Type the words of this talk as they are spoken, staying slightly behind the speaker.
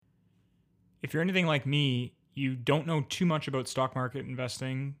If you're anything like me, you don't know too much about stock market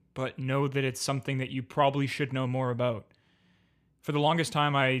investing, but know that it's something that you probably should know more about. For the longest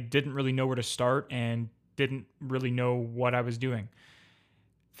time, I didn't really know where to start and didn't really know what I was doing.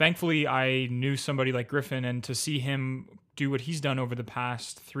 Thankfully, I knew somebody like Griffin, and to see him do what he's done over the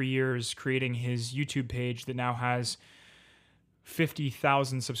past 3 years, creating his YouTube page that now has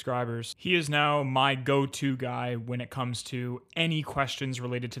 50,000 subscribers. He is now my go-to guy when it comes to any questions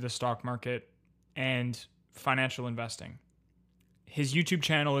related to the stock market and financial investing. His YouTube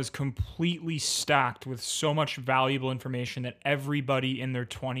channel is completely stacked with so much valuable information that everybody in their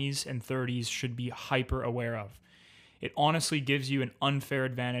 20s and 30s should be hyper aware of. It honestly gives you an unfair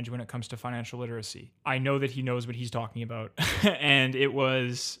advantage when it comes to financial literacy. I know that he knows what he's talking about, and it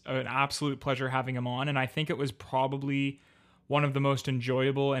was an absolute pleasure having him on, and I think it was probably one of the most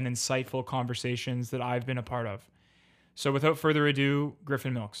enjoyable and insightful conversations that I've been a part of. So without further ado,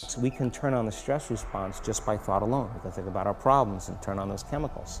 Griffin Milks. So we can turn on the stress response just by thought alone. We can think about our problems and turn on those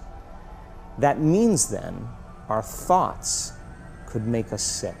chemicals. That means then our thoughts could make us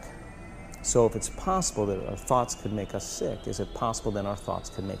sick. So if it's possible that our thoughts could make us sick, is it possible then our thoughts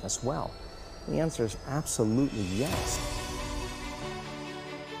could make us well? The answer is absolutely yes.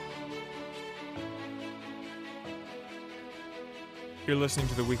 You're listening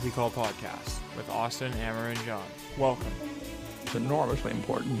to the Weekly Call podcast with Austin, Amber, and John. Welcome. It's enormously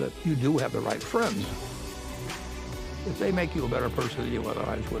important that you do have the right friends. If they make you a better person than you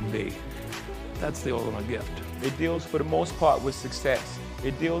otherwise would be, that's the ultimate gift. It deals, for the most part, with success.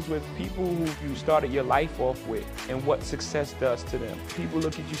 It deals with people who you started your life off with and what success does to them. People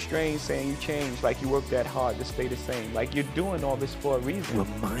look at you strange saying you changed, like you worked that hard to stay the same, like you're doing all this for a reason.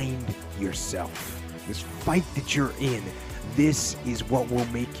 Remind yourself, this fight that you're in, this is what will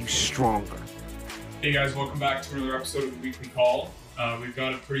make you stronger. Hey guys, welcome back to another episode of the Weekly Call. We've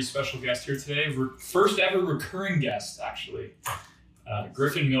got a pretty special guest here today. First ever recurring guest, actually.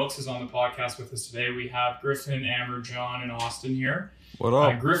 Griffin Milks is on the podcast with us today. We have Griffin, Amber, John, and Austin here. What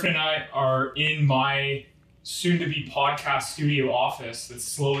up? Griffin and I are in my soon-to-be podcast studio office that's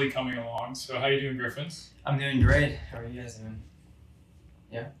slowly coming along. So how you doing, Griffin? I'm doing great. How are you guys doing?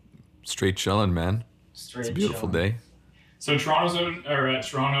 Yeah? Straight chilling, man. Straight It's a beautiful chilling. day. So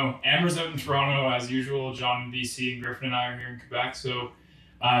Toronto. Amber's out in Toronto as usual. John in BC and Griffin and I are here in Quebec. So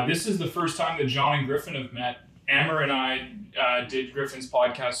this is the first time that John and Griffin have met. Amber and I did Griffin's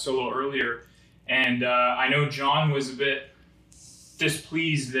podcast solo earlier, and I know John was a bit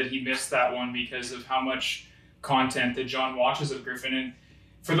displeased that he missed that one because of how much content that John watches of Griffin. And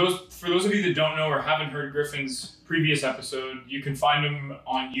for those of you that don't know or haven't heard Griffin's previous episode, you can find him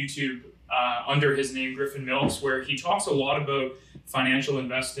on YouTube under his name, Griffin Milks, where he talks a lot about financial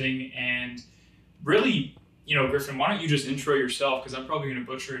investing. And really, Griffin, why don't you just intro yourself, because I'm probably going to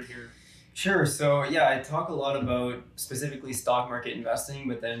butcher it here. Sure. So yeah, I talk a lot about specifically stock market investing,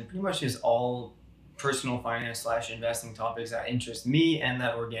 but then pretty much just all personal finance / investing topics that interest me and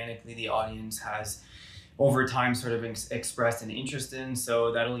that organically the audience has over time sort of expressed an interest in.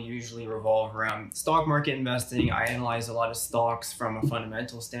 So that'll usually revolve around stock market investing. I analyze a lot of stocks from a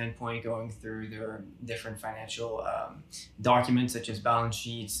fundamental standpoint, going through their different financial documents such as balance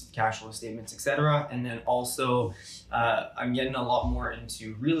sheets, cash flow statements, etc. And then also I'm getting a lot more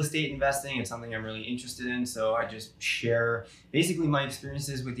into real estate investing. It's something I'm really interested in. So I just share basically my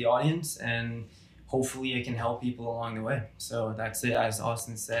experiences with the audience, and hopefully it can help people along the way. So that's it. As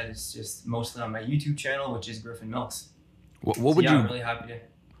Austin said, it's just mostly on my YouTube channel, which is Griffin Milks. What would I'm you? really happy to.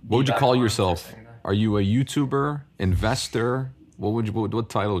 What would you call yourself? Are you a YouTuber, investor? What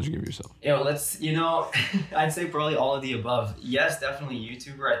title would you give yourself? I'd say probably all of the above. Yes, definitely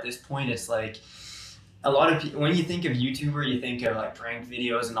YouTuber. At this point, it's like a lot of people, when you think of YouTuber, you think of like prank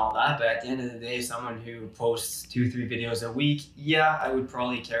videos and all that, but at the end of the day, someone who posts 2-3 videos a week, yeah, I would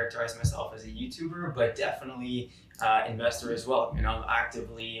probably characterize myself as a YouTuber, but definitely investor as well. I'm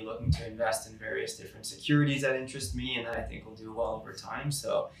actively looking to invest in various different securities that interest me and that I think will do well over time.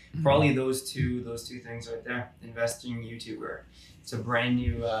 So probably those two things right there. Investing, YouTuber. It's a brand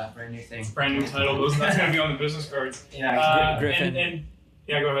new thing. Brand new title. That's going to be on the business cards. Yeah, Griffin.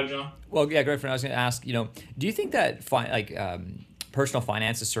 Yeah, go ahead, John. Well, yeah, Griffin, I was going to ask, do you think that personal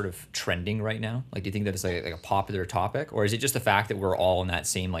finance is sort of trending right now? Like, do you think that it's like a popular topic, or is it just the fact that we're all in that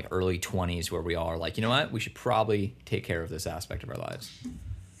same like early 20s where we all are like, you know what, we should probably take care of this aspect of our lives?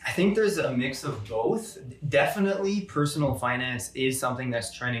 I think there's a mix of both. Definitely personal finance is something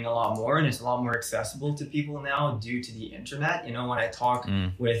that's trending a lot more, and it's a lot more accessible to people now due to the internet. When I talk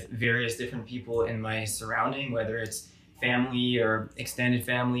with various different people in my surrounding, whether it's family or extended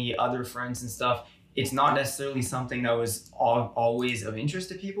family, other friends and stuff, it's not necessarily something that was always of interest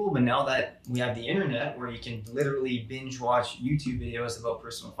to people, but now that we have the internet where you can literally binge watch YouTube videos about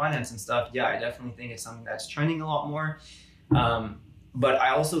personal finance and stuff, yeah, I definitely think it's something that's trending a lot more. But I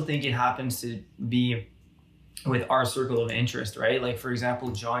also think it happens to be with our circle of interest, right? Like, for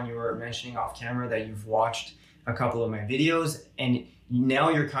example, John, you were mentioning off camera that you've watched a couple of my videos, and now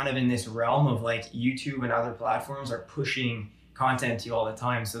you're kind of in this realm of like YouTube and other platforms are pushing content to you all the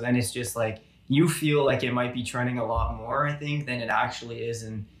time. So then it's just like, you feel like it might be trending a lot more, I think, than it actually is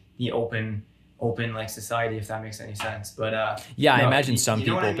in the open like society, if that makes any sense. But yeah, no, I imagine some you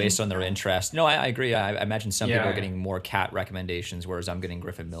know people what I mean? based on their interest. No, I agree. I imagine some people Yeah. are getting more cat recommendations, whereas I'm getting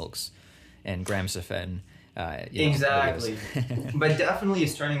Griffin Milks and Graham Safen. Exactly. But definitely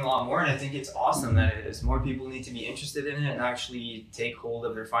it's trending a lot more, and I think it's awesome that it is. More people need to be interested in it and actually take hold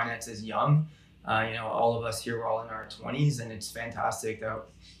of their finances young. All of us here, we're all in our 20s, and it's fantastic that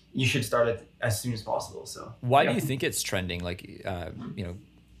you should start it as soon as possible. So Why do you think it's trending? Like,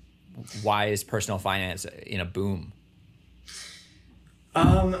 why is personal finance in a boom?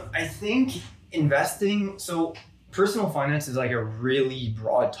 I think investing, so personal finance is like a really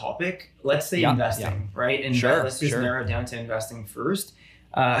broad topic. Let's say investing, right? And let's just narrow it down to investing first.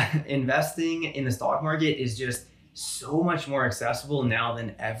 Investing in the stock market is just so much more accessible now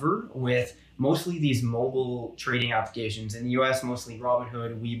than ever, with mostly these mobile trading applications. In the US, mostly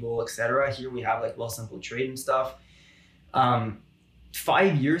Robinhood, Webull, etc. Here we have like Wealthsimple Trade and stuff.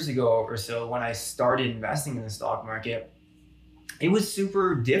 5 years ago or so, when I started investing in the stock market, it was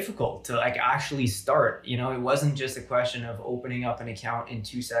super difficult to like actually start. It wasn't just a question of opening up an account in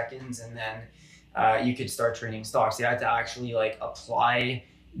 2 seconds and then you could start trading stocks. You had to actually like apply.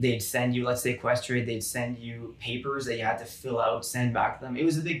 They'd send you, let's say Questrade, they'd send you papers that you had to fill out, send back to them. It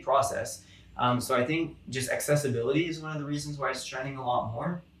was a big process. So I think just accessibility is one of the reasons why it's trending a lot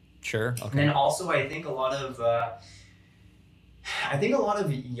more. Sure. Okay. And then also I think a lot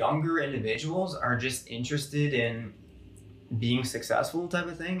of younger individuals are just interested in being successful type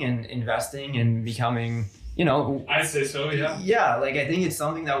of thing and investing and becoming, I'd say so, yeah. Yeah, like I think it's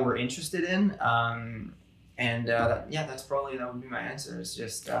something that we're interested in. That would be my answer. It's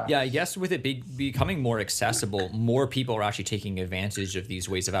just I guess with it becoming more accessible, more people are actually taking advantage of these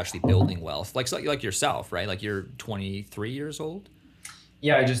ways of actually building wealth. Like yourself, right? Like you're 23 years old.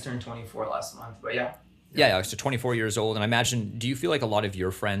 Yeah, I just turned 24 last month, but yeah. Yeah, so 24 years old, and I imagine, do you feel like a lot of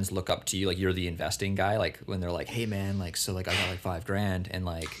your friends look up to you, like you're the investing guy, like when they're like, hey man, like, so like I got like $5,000 and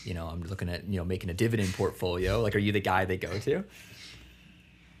like, I'm looking at, making a dividend portfolio. Like, are you the guy they go to?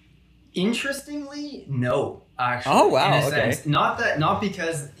 Interestingly, no, actually. Oh, wow, in a okay. sense. Not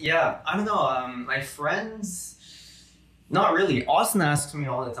because, I don't know, my friends, not really. Austin asks me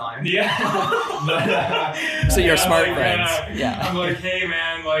all the time. Yeah. So you're smart like, friends. Yeah. I'm like, hey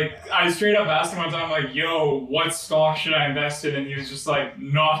man, like I straight up asked him one time, like, yo, what stock should I invest in? And he was just like,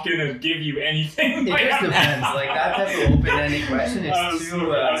 not gonna give you anything. It just depends. Like that type of open-ended question is I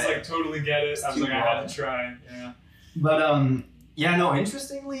was like, totally get it. I was like, I had to try. Yeah. But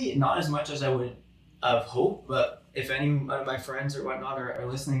interestingly, not as much as I would have hoped, but if any of my friends or whatnot are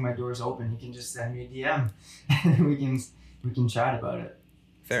listening, my door's open. You can just send me a DM and we can chat about it.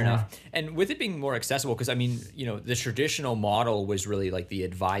 Fair enough. And with it being more accessible, because I mean, the traditional model was really like the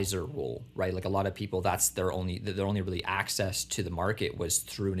advisor role, right? Like a lot of people, that's their only really access to the market was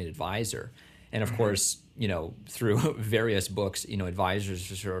through an advisor. And of course, through various books,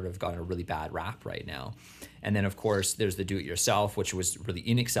 advisors are sort of got a really bad rap right now. And then of course there's the do-it-yourself, which was really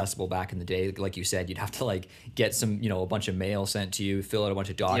inaccessible back in the day. Like you said, you'd have to like get some, a bunch of mail sent to you, fill out a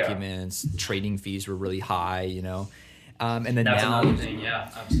bunch of documents. Yeah. Trading fees were really high, and then that's now, another thing,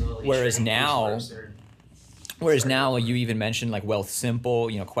 yeah, absolutely. Whereas now you even mentioned like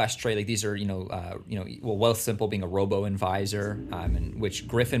Wealthsimple, Questrade, like these are, Wealthsimple being a robo-advisor, and which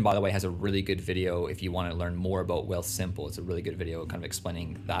Griffin, by the way, has a really good video if you want to learn more about Wealthsimple. It's a really good video kind of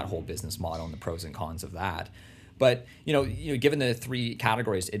explaining that whole business model and the pros and cons of that. But, given the three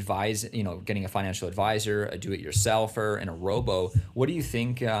categories, getting a financial advisor, a do-it-yourselfer, and a robo, what do you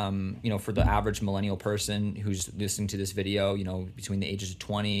think, for the average millennial person who's listening to this video, between the ages of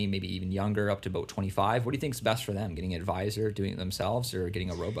 20, maybe even younger, up to about 25, what do you think is best for them? Getting an advisor, doing it themselves, or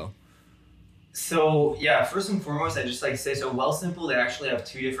getting a robo? So yeah, first and foremost, I just like to say, so Wealthsimple, they actually have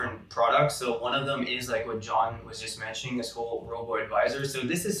two different products. So one of them is like what John was just mentioning, this whole robo-advisor. So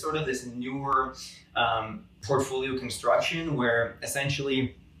this is sort of this newer portfolio construction where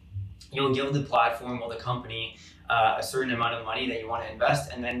essentially you'll give the platform or the company a certain amount of money that you want to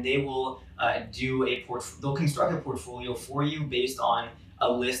invest, and then they will they'll construct a portfolio for you based on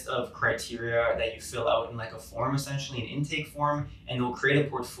a list of criteria that you fill out in like a form, essentially an intake form, and they'll create a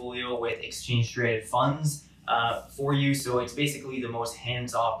portfolio with exchange traded funds for you. So it's basically the most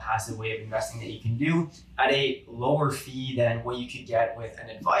hands-off passive way of investing that you can do at a lower fee than what you could get with an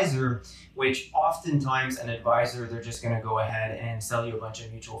advisor, which oftentimes an advisor, they're just going to go ahead and sell you a bunch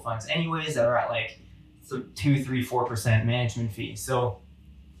of mutual funds anyways that are at like 2, 3, 4% management fee. So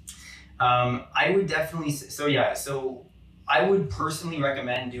I would definitely, so I would personally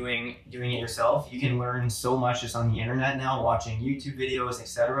recommend doing it yourself. You can learn so much just on the internet now, watching YouTube videos,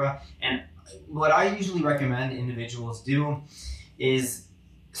 etc. And what I usually recommend individuals do is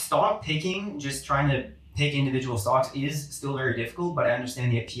stock picking. Just trying to pick individual stocks is still very difficult, but I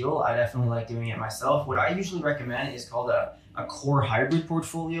understand the appeal. I definitely like doing it myself. What I usually recommend is called a core hybrid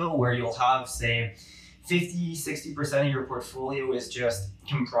portfolio, where you'll have, say, 50-60% of your portfolio is just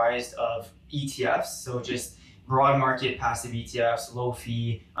comprised of ETFs. So just broad market passive ETFs, low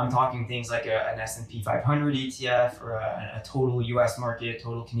fee. I'm talking things like an S&P 500 ETF or a total US market,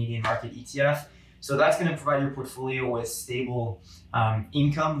 total Canadian market ETF. So that's going to provide your portfolio with stable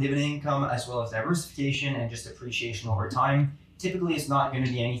income, dividend income, as well as diversification and just appreciation over time. Typically, it's not going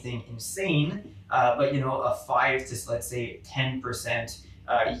to be anything insane, but a 5 to, let's say, 10%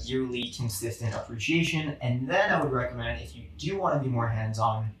 yearly consistent appreciation. And then I would recommend, if you do want to be more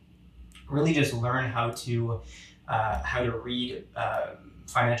hands-on, really just learn how to read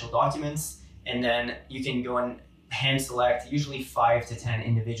financial documents, and then you can go and hand select usually 5 to 10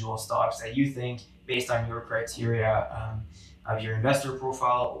 individual stocks that you think, based on your criteria of your investor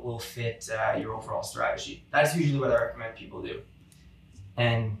profile, will fit your overall strategy. That's usually what I recommend people do.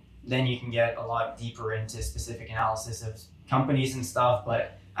 And then you can get a lot deeper into specific analysis of companies and stuff,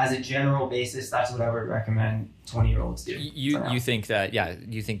 but as a general basis, that's what I would recommend 20-year-olds do. You think that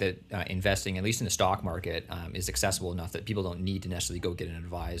investing, at least in the stock market, is accessible enough that people don't need to necessarily go get an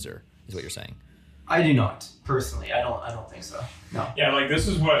advisor, is what you're saying? I do not, personally. I don't think so. No. Yeah, like this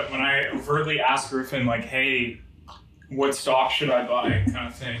is what, when I overtly asked Griffin, like, hey, what stock should I buy, kind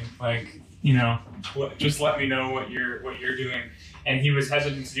of thing. Like, just let me know what you're doing. And he was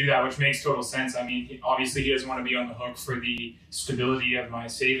hesitant to do that, which makes total sense. I mean, obviously he doesn't want to be on the hook for the stability of my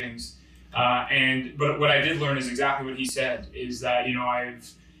savings. But what I did learn is exactly what he said, is that,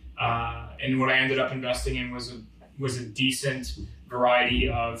 and what I ended up investing in was a decent variety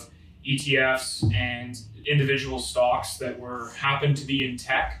of ETFs and individual stocks that happened to be in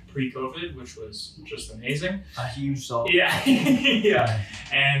tech pre-COVID, which was just amazing. A huge salt. Yeah, yeah,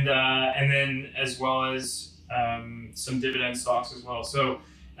 and then as well as some dividend stocks as well. So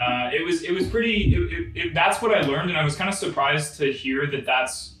it was pretty. That's what I learned, and I was kind of surprised to hear that.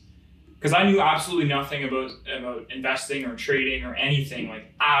 That's because I knew absolutely nothing about investing or trading or anything,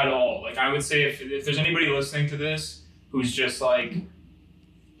 like, at all. Like, I would say if there's anybody listening to this who's just like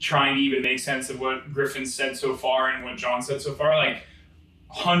trying to even make sense of what Griffin said so far and what John said so far, like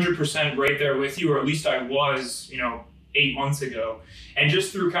 100% right there with you, or at least I was, 8 months ago. And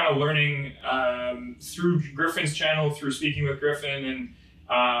just through kind of learning through Griffin's channel, through speaking with Griffin, and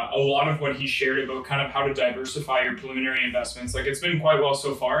a lot of what he shared about kind of how to diversify your preliminary investments, like, it's been quite well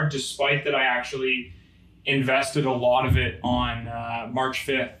so far, despite that I actually invested a lot of it on March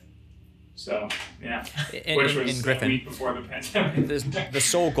 5th. So, yeah, which was Griffin, a week before the pandemic. The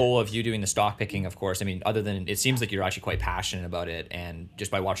sole goal of you doing the stock picking, of course, I mean, other than, it seems like you're actually quite passionate about it, and just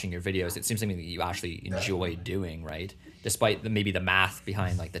by watching your videos, it seems something that you actually enjoy doing, right? Despite maybe the math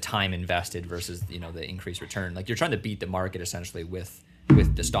behind, like, the time invested versus, the increased return. Like, you're trying to beat the market essentially with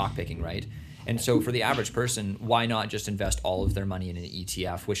the stock picking, right? And so for the average person, why not just invest all of their money in an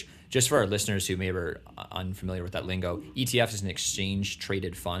ETF, which, just for our listeners who maybe are unfamiliar with that lingo, ETF is an exchange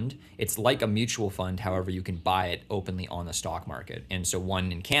traded fund. It's like a mutual fund, however, you can buy it openly on the stock market. And so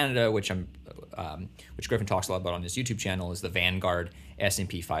one in Canada, which Griffin talks a lot about on his YouTube channel, is the Vanguard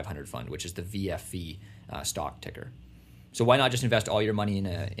S&P 500 fund, which is the VFV stock ticker. So why not just invest all your money in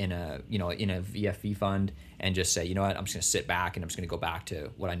a VFV fund and just say, you know what, I'm just going to sit back and I'm just going to go back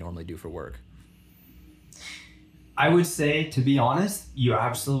to what I normally do for work? I would say, to be honest, you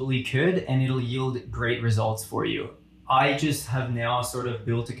absolutely could, and it'll yield great results for you. I just have now sort of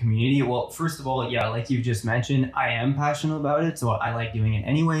built a community. Well, first of all, yeah, like you just mentioned, I am passionate about it, so I like doing it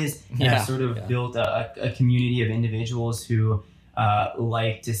anyways. And I've sort of built a community of individuals who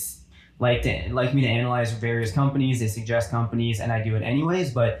like me to analyze various companies. They suggest companies, and I do it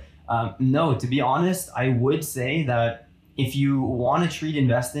anyways. But no, to be honest, I would say that if you want to treat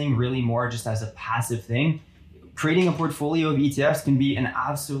investing really more just as a passive thing, creating a portfolio of ETFs can be an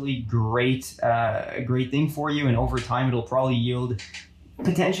absolutely great thing for you, and over time it'll probably yield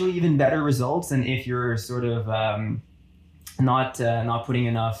potentially even better results than if you're sort of not putting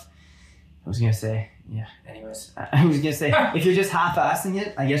enough. I was gonna say, yeah. Anyways, I was gonna say, if you're just half-assing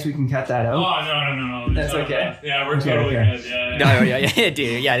it, I guess we can cut that out. Oh no. That's okay. Yeah, we're totally good. Yeah. No, yeah,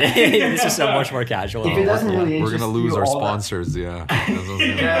 dude. Yeah, this is so much more casual. If it doesn't really We're interest gonna lose you, our all that- sponsors. Yeah.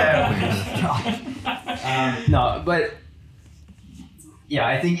 No, but yeah,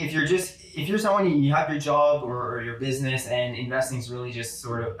 I think if you're someone, you have your job or your business, and investing is really just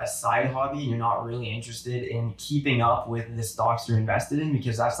sort of a side hobby, and you're not really interested in keeping up with the stocks you're invested in,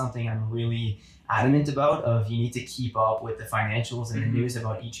 because that's something I'm really adamant about, of you need to keep up with the financials and the news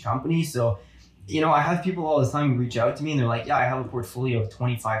about each company. So, I have people all the time reach out to me and they're like, yeah, I have a portfolio of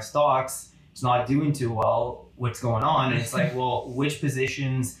 25 stocks. It's not doing too well. What's going on? And it's like, well, which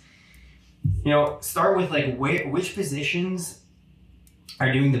positions, start with like which positions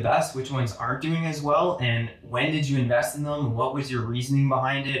are doing the best, which ones aren't doing as well, and when did you invest in them? What was your reasoning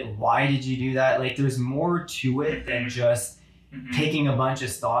behind it? Why did you do that? Like, there's more to it than just picking a bunch of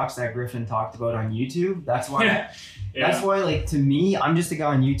stocks that Griffin talked about on YouTube. That's why that's why, like, to me, I'm just a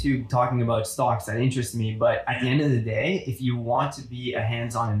guy on YouTube talking about stocks that interest me. But at the end of the day, if you want to be a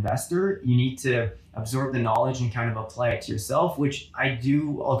hands-on investor, you need to absorb the knowledge and kind of apply it to yourself, which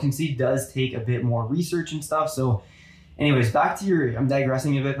I'll concede does take a bit more research and stuff. So anyways, I'm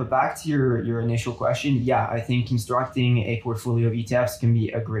digressing a bit, but back to your initial question. Yeah, I think constructing a portfolio of ETFs can be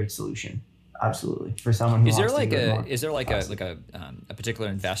a great solution. Absolutely, for someone who is there wants like to a particular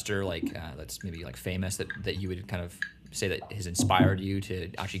investor that's maybe like famous that you would kind of say that has inspired you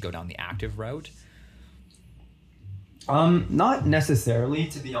to actually go down the active route? Not necessarily,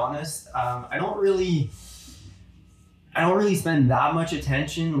 to be honest. I don't really spend that much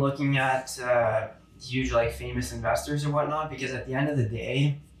attention looking at huge like famous investors or whatnot, because at the end of the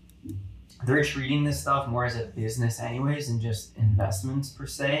day, they're treating this stuff more as a business anyways than just investments per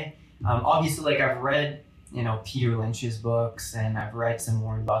se. Obviously, like, I've read Peter Lynch's books and I've read some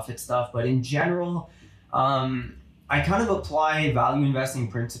Warren Buffett stuff, but in general, I kind of apply value investing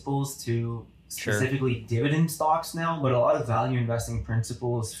principles to specifically dividend stocks now, but a lot of value investing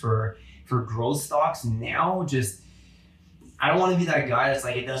principles for growth stocks now, just I don't want to be that guy that's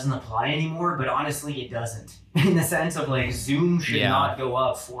like, it doesn't apply anymore, but honestly, it doesn't. In the sense of like, Zoom should not go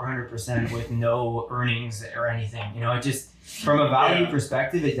up 400% with no earnings or anything. It just, from a value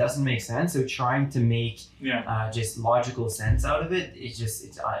perspective, it doesn't make sense. So trying to make just logical sense out of it,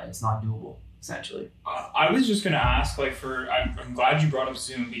 it's not doable, essentially. I was just going to ask, like, I'm glad you brought up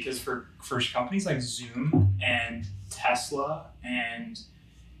Zoom, because for companies like Zoom and Tesla and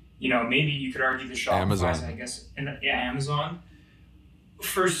maybe you could argue the Shopify, Amazon. I guess, and Amazon.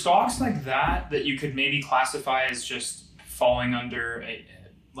 For stocks like that you could maybe classify as just falling under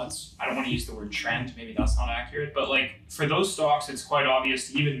I don't want to use the word trend, maybe that's not accurate, but like for those stocks, it's quite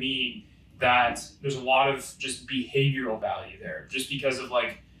obvious to even me that there's a lot of just behavioral value there, just because of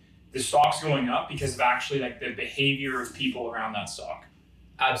like the stock's going up because of actually like the behavior of people around that stock.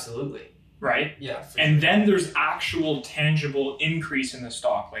 Absolutely. Right? Yeah. And then there's actual tangible increase in the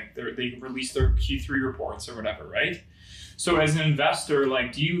stock. Like they release their Q3 reports or whatever, right? So as an investor,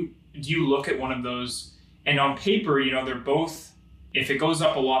 like, do you look at one of those, and on paper, they're both, if it goes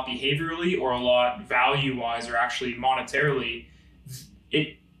up a lot behaviorally or a lot value-wise or actually monetarily,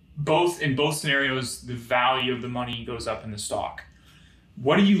 in both scenarios, the value of the money goes up in the stock.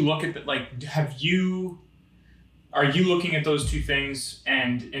 What do you look at? Like, are you looking at those two things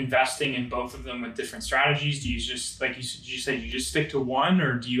and investing in both of them with different strategies? Do you just, like you said, you just stick to one,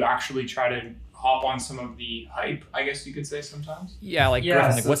 or do you actually try to hop on some of the hype, I guess you could say sometimes? Yeah, like,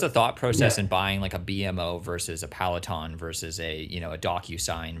 Griffin, like, what's the thought process in buying like a BMO versus a Peloton versus a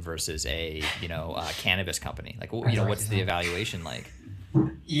DocuSign versus a cannabis company? Like, what's the evaluation like?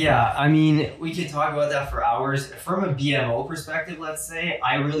 Yeah, I mean, we could talk about that for hours. From a BMO perspective, let's say,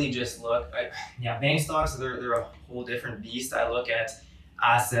 I really just look, bank stocks, they're a whole different beast. I look at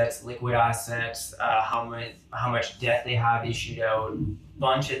assets, liquid assets, how much debt they have issued out,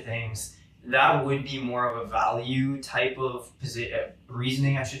 bunch of things. That would be more of a value type of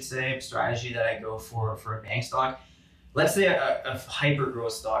reasoning, I should say, strategy that I go for a bank stock. Let's say a hyper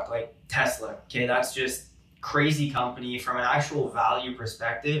growth stock like Tesla. Okay, that's just crazy company. From an actual value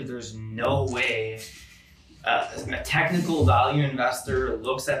perspective, there's no way a technical value investor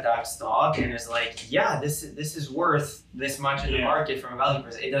looks at that stock and is like, yeah, this is worth this much in the market from a value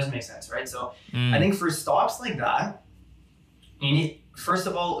perspective. It doesn't make sense, right? So I think for stocks like that, you need, first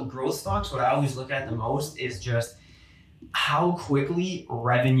of all, growth stocks, what I always look at the most is just how quickly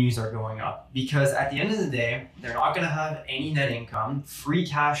revenues are going up. Because at the end of the day, they're not going to have any net income. Free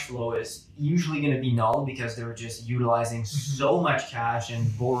cash flow is usually going to be null because they're just utilizing so much cash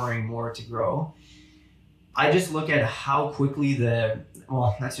and borrowing more to grow. I just look at how quickly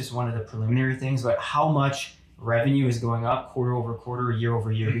that's just one of the preliminary things, but how much revenue is going up quarter over quarter, year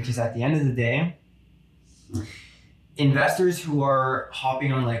over year. Because at the end of the day, investors who are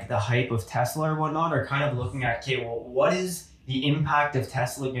hopping on like the hype of Tesla or whatnot are kind of looking at, okay, well, what is the impact of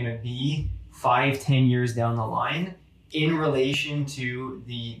Tesla going to be 5-10 years down the line in relation to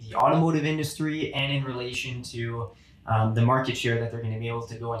the automotive industry and in relation to the market share that they're going to be able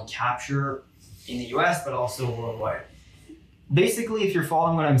to go and capture in the US, but also worldwide. Basically, if you're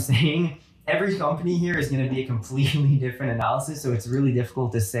following what I'm saying, every company here is going to be a completely different analysis. So it's really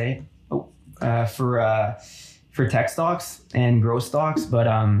difficult to say for tech stocks and growth stocks. But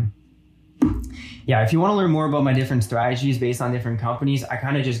yeah, if you want to learn more about my different strategies based on different companies, I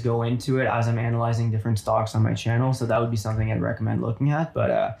kind of just go into it as I'm analyzing different stocks on my channel. So that would be something I'd recommend looking at.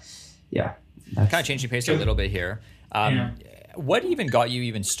 But yeah. Kind of changing pace a little bit here. What even got you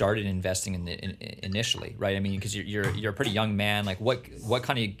even started investing initially, right? I mean, because you're a pretty young man. Like, what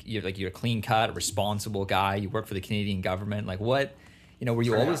kind of you're a clean cut, responsible guy. You work for the Canadian government. Like, what, were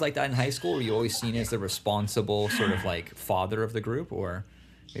you always like that in high school? Were you always seen as the responsible sort of like father of the group, or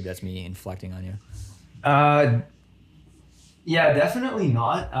maybe that's me inflecting on you? Yeah, definitely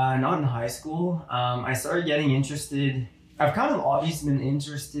not. Not in high school. I started getting interested. I've kind of always been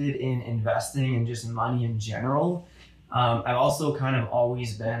interested in investing and just money in general. I've also kind of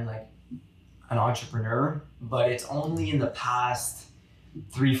always been like an entrepreneur, but it's only in the past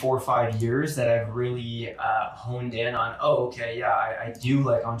 3, 4, 5 years that I've really honed in on, I do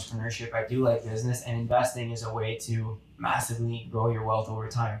like entrepreneurship, I do like business, and investing is a way to massively grow your wealth over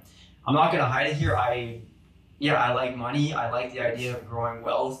time. I'm not going to hide it here. I like money. I like the idea of growing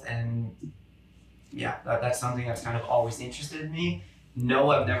wealth, and yeah, that's something that's kind of always interested me.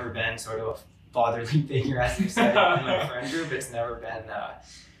 No, I've never been sort of a fatherly figure, as you said, in my friend group. It's never been,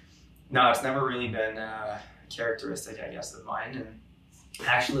 it's never really been a characteristic, I guess, of mine. And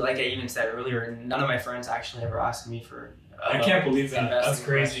actually, like I even said earlier, none of my friends actually ever asked me for I can't believe that. That's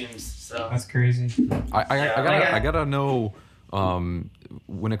crazy. So that's crazy. I gotta know,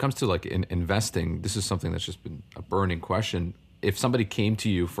 when it comes to like investing, this is something that's just been a burning question. If somebody came to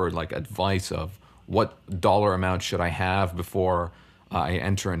you for like advice of what dollar amount should I have before I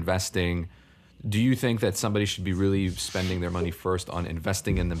enter investing, do you think that somebody should be really spending their money first on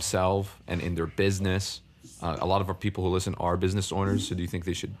investing in themselves and in their business? A lot of our people who listen are business owners, so do you think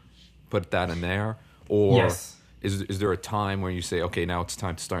they should put that in there? Or yes. Is there a time where you say, okay, now it's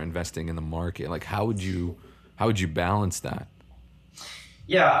time to start investing in the market? Like, how would you balance that?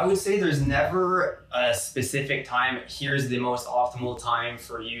 Yeah, I would say there's never a specific time. Here's the most optimal time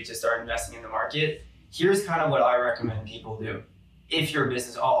for you to start investing in the market. Here's kind of what I recommend people do. If you're a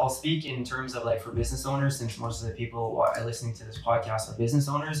business, I'll speak in terms of like for business owners, since most of the people listening to this podcast are business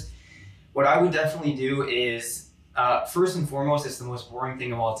owners. What I would definitely do is, first and foremost, it's the most boring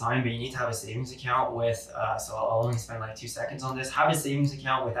thing of all time, but you need to have a savings account with, so I'll only spend like 2 seconds on this. Have a savings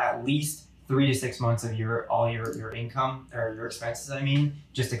account with at least 3 to 6 months of all your income, or your expenses,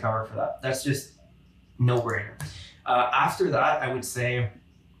 just to cover for that. That's just no-brainer. After that, I would say,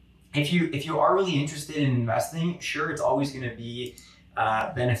 if you are really interested in investing, sure, it's always going to be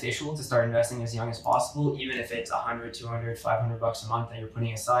beneficial to start investing as young as possible, even if it's $100, $200, $500 a month that you're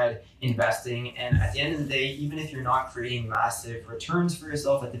putting aside investing. And at the end of the day, even if you're not creating massive returns for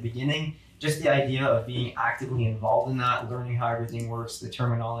yourself at the beginning, just the idea of being actively involved in that, learning how everything works, the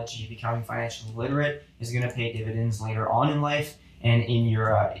terminology, becoming financially literate is going to pay dividends later on in life and in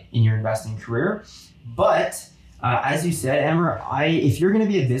your investing career. But as you said, Amber, if you're going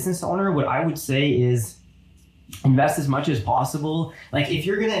to be a business owner, what I would say is invest as much as possible. Like if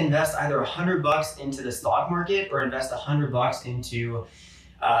you're going to invest either $100 into the stock market or invest $100 into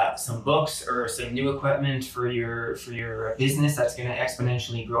some books or some new equipment for your business that's going to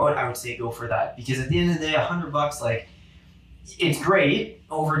exponentially grow it, I would say go for that. Because at the end of the day, $100, like, it's great.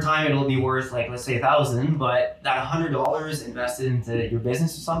 Over time, it'll be worth, like, let's say $1,000, but that $100 invested into your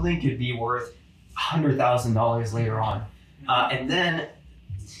business or something could be worth $100,000 later on. And then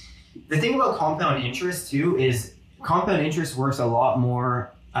the thing about compound interest too is compound interest works a lot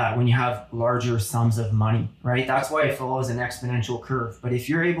more when you have larger sums of money, right? That's why it follows an exponential curve. But if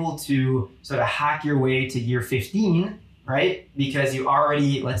you're able to sort of hack your way to year 15, right? Because you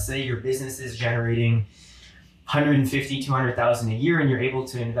already, let's say your business is generating 150, 200,000 a year, and you're able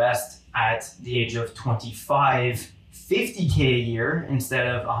to invest at the age of 25, 50K a year instead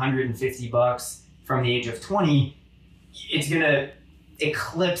of $150 from the age of 20, it's gonna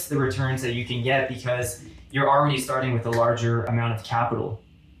eclipse the returns that you can get because you're already starting with a larger amount of capital.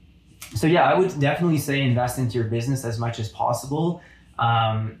 So yeah, I would definitely say invest into your business as much as possible.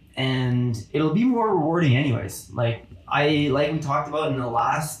 and it'll be more rewarding anyways. Like we talked about in the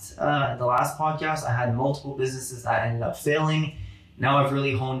last podcast, I had multiple businesses that ended up failing. Now I've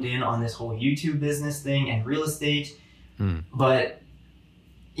really honed in on this whole YouTube business thing and real estate. But,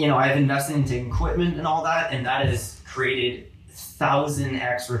 you know, I've invested into equipment and all that, and that has created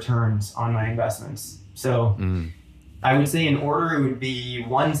 1,000x returns on my investments. So I would say in order, it would be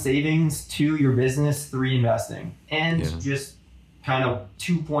 1, savings, 2, your business, 3, investing, and just kind of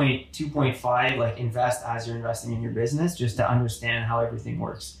 2.5, like invest as you're investing in your business, just to understand how everything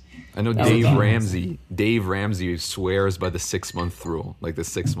works. I know Dave Ramsey swears by the 6-month rule, like the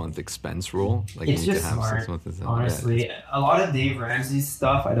 6-month expense rule. Like it's you need just to have smart, 6 months. honestly. A lot of Dave Ramsey's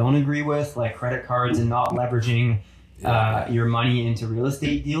stuff I don't agree with, like credit cards and not leveraging your money into real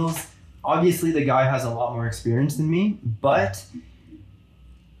estate deals. Obviously, the guy has a lot more experience than me, but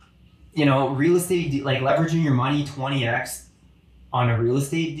you know, real estate, like leveraging your money 20x on a real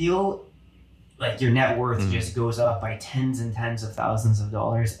estate deal, like your net worth just goes up by tens and tens of thousands of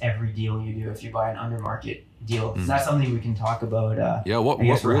dollars every deal you do if you buy an under market deal. That's something we can talk about. What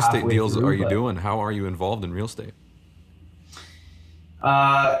real estate deals are you doing? How are you involved in real estate?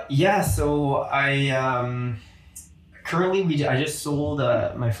 So I currently I just sold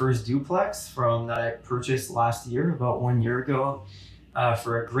my first duplex that I purchased last year, about 1 year ago,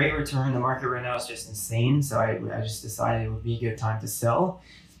 for a great return. The market right now is just insane, so I just decided it would be a good time to sell.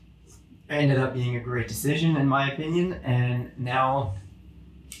 It ended up being a great decision in my opinion, and now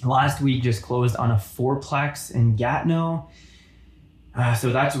last week just closed on a 4-plex in Gatineau.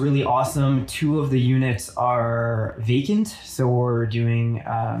 So that's really awesome. 2 of the units are vacant, so we're doing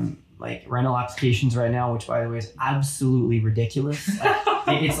like rental applications right now, which by the way is absolutely ridiculous.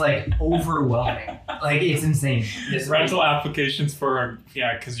 It's like overwhelming. Like it's insane. Rental applications for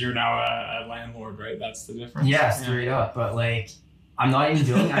because you're now a landlord, right? That's the difference. Yeah, straight up. But like, I'm not even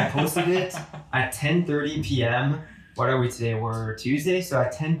joking. I posted it at 10:30 p.m. What are we today? We're Tuesday. So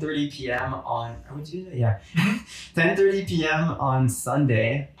at 10:30 p.m. are we Tuesday? Yeah. 10:30 p.m. on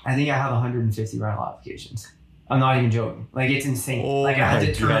Sunday, I think I have 150 rental applications. I'm not even joking. Like it's insane. Like I had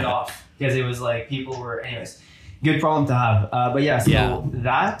to turn it off because it was like people were, anyways, good problem to have. But yeah, so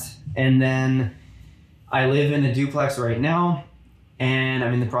that, and then I live in a duplex right now, and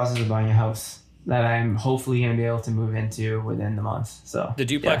I'm in the process of buying a house that I'm hopefully going to be able to move into within the month. So the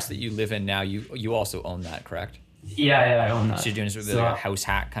duplex that you live in now, you also own that, correct? Yeah, I own that. So you're doing this with like a house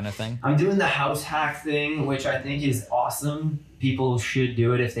hack kind of thing? I'm doing the house hack thing, which I think is awesome. People should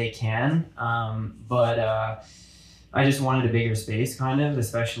do it if they can. But I just wanted a bigger space, kind of,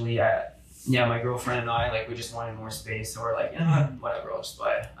 especially my girlfriend and I, like, we just wanted more space. So we're like, you know what, whatever, I'll just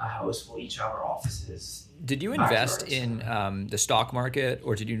buy a house. We'll each have our offices. Did you invest in the stock market,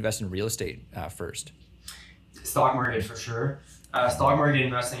 or did you invest in real estate first? Stock market for sure. Stock market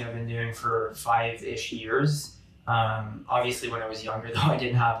investing I've been doing for 5-ish years. Obviously when I was younger though, I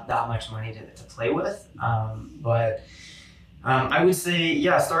didn't have that much money to play with. But I would say,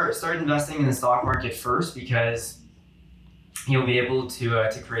 start investing in the stock market first, because you'll be able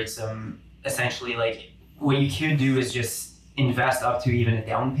to create some, essentially, like, what you could do is just invest up to even a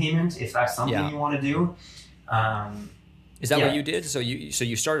down payment if that's something you want to do. Is that what you did? So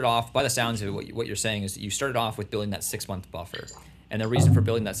you started off, by the sounds of it, what you're saying is that you started off with building that 6-month buffer. And the reason for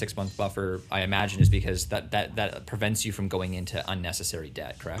building that 6-month buffer, I imagine, is because that prevents you from going into unnecessary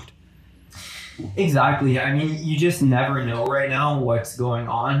debt, correct? Exactly. I mean, you just never know right now what's going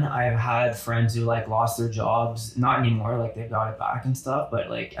on. I've had friends who like lost their jobs, not anymore, like they've got it back and stuff, but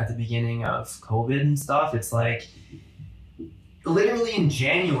like at the beginning of COVID and stuff, it's like literally in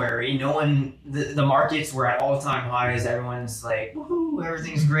January, the markets were at all-time highs. Everyone's like, woohoo,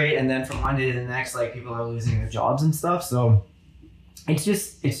 everything's great. And then from one day to the next, like, people are losing their jobs and stuff. So it's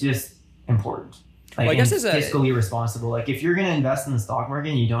just important. Like, well, I guess fiscally responsible. Like, if you're going to invest in the stock market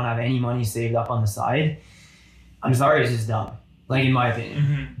and you don't have any money saved up on the side, I'm sorry, it's just dumb. Like, in my opinion.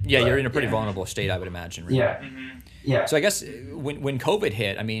 Mm-hmm. Yeah, but you're in a pretty vulnerable state, I would imagine. Really. Yeah. Mm-hmm. Yeah. So I guess when COVID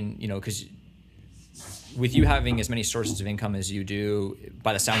hit, I mean, you know, because with you having as many sources of income as you do,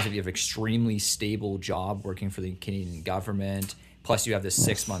 by the sounds of it, you have an extremely stable job working for the Canadian government. Plus, you have this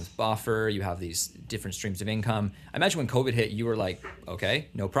 6-month buffer. You have these different streams of income. I imagine when COVID hit, you were like, okay,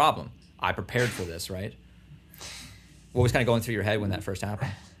 no problem. I prepared for this, right? What was kind of going through your head when that first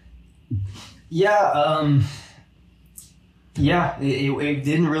happened? Yeah, it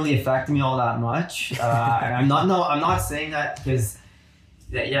didn't really affect me all that much. I'm not saying that because,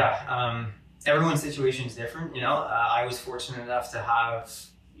 everyone's situation is different. You know, I was fortunate enough to have,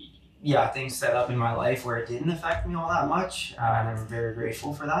 things set up in my life where it didn't affect me all that much, and I'm very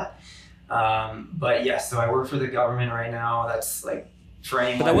grateful for that. But yes, so I work for the government right now. That's like for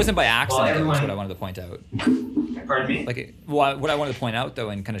anyone. But that wasn't by accident. Well, That's what I wanted to point out. Pardon me? What I wanted to point out though,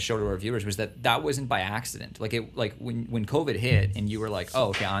 and kind of show to our viewers, was that wasn't by accident. When COVID hit and you were like, oh,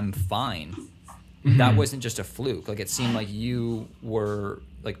 okay, I'm fine. That wasn't just a fluke. Like, it seemed like you were,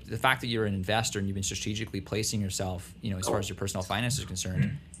 like, the fact that you're an investor and you've been strategically placing yourself, as far as your personal finance is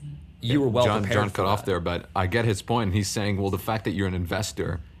concerned, you were well prepared. John cut off there, but I get his point. He's saying, well, the fact that you're an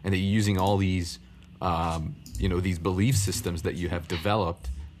investor and that you're using all these, these belief systems that you have developed,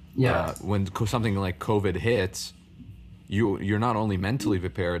 when something like COVID hits, you're not only mentally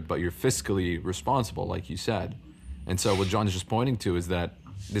prepared, but you're fiscally responsible, like you said. And so what John is just pointing to is that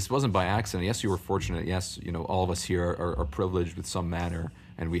this wasn't by accident. Yes, you were fortunate. Yes, all of us here are privileged with some manner,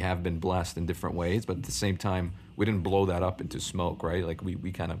 and we have been blessed in different ways. But at the same time, we didn't blow that up into smoke, right? Like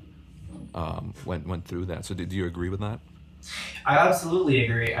we kind of went through that. So do you agree with that? I absolutely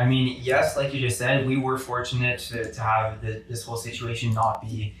agree. I mean, yes, like you just said, we were fortunate to have this whole situation not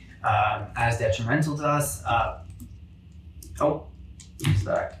be as detrimental to us. Oh, he's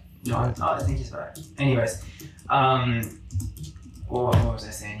back. No, I think he's back. Anyways, what was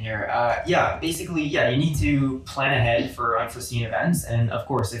I saying here? Basically, you need to plan ahead for unforeseen events. And of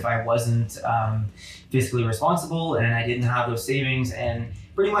course, if I wasn't fiscally responsible and I didn't have those savings, and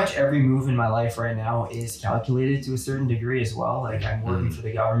pretty much every move in my life right now is calculated to a certain degree as well. Like, I'm working for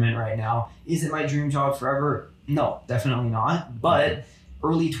the government right now. Is it my dream job forever? No, definitely not. But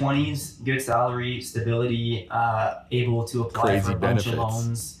early 20s, good salary, stability, able to apply for a bunch of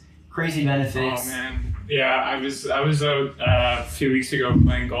loans. Crazy benefits. Oh man, yeah. I was out a few weeks ago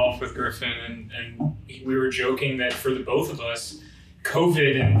playing golf with Griffin, and we were joking that for the both of us,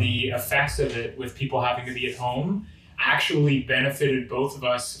 COVID and the effects of it with people having to be at home actually benefited both of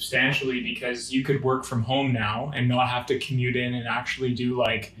us substantially, because you could work from home now and not have to commute in and actually do,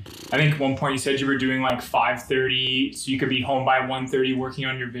 like, I think at one point you said you were doing like 5:30, so you could be home by 1:30 working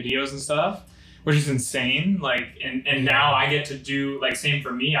on your videos and stuff, which is insane. Like, and now I get to do, like, same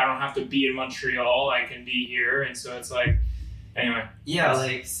for me. I don't have to be in Montreal. I can be here. And so it's like, anyway. Yeah,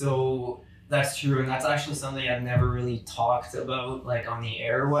 like, so that's true. And that's actually something I've never really talked about, like, on the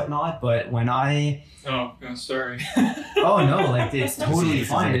air or whatnot. But when I... Oh, sorry. Oh, no, like, it's totally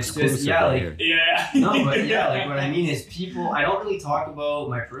fine. It's just, like... Yeah. No, but yeah, like, what I mean is people... I don't really talk about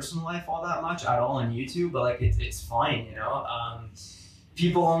my personal life all that much at all on YouTube, but, like, it's fine,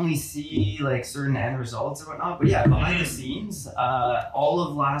 people only see, like, certain end results and whatnot. But yeah, behind the scenes, all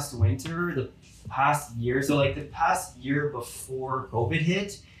of last winter, the past year, so like the past year before COVID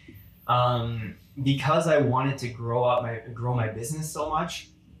hit, because I wanted to grow my business so much,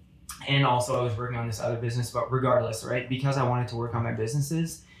 and also I was working on this other business, but regardless, right? Because I wanted to work on my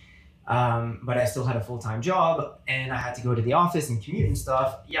businesses, but I still had a full-time job and I had to go to the office and commute and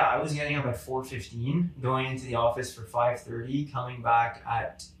stuff. Yeah, I was getting up at 4:15, going into the office for 5:30, coming back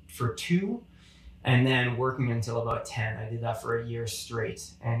for 2, and then working until about 10. I did that for a year straight,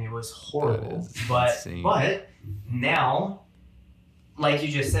 and it was horrible. But now, like you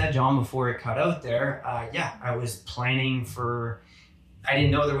just said, John, before it cut out there, I was planning for... I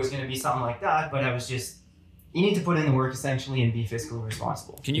didn't know there was going to be something like that, but I was just... You need to put in the work, essentially, and be fiscally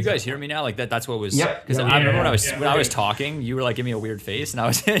responsible. Can you guys hear me now? Like that's what was... Yep. Because I remember when I was talking, you were like giving me a weird face, and I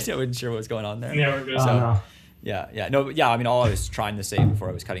wasn't sure what was going on there. Yeah, we're good. So, I mean, all I was trying to say before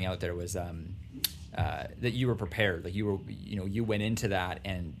I was cutting out there was that you were prepared. Like, you were, you went into that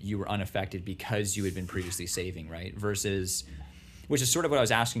and you were unaffected because you had been previously saving, right? Versus, which is sort of what I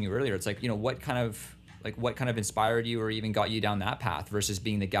was asking you earlier. It's like, what kind of inspired you or even got you down that path versus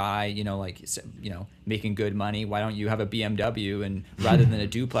being the guy, making good money? Why don't you have a BMW, and rather than a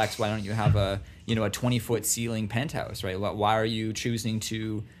duplex, why don't you have a 20-foot ceiling penthouse, right? Why are you choosing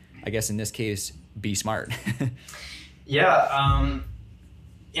to, I guess in this case, be smart?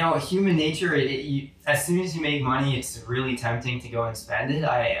 Human nature, as soon as you make money, it's really tempting to go and spend it.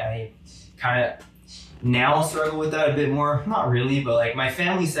 I kind of now struggle with that a bit more. Not really, but like, my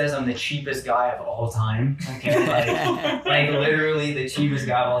family says I'm the cheapest guy of all time. Okay, like literally the cheapest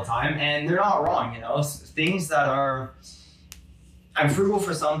guy of all time, and they're not wrong. Things that are... I'm frugal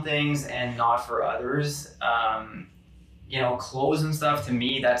for some things and not for others. Clothes and stuff, to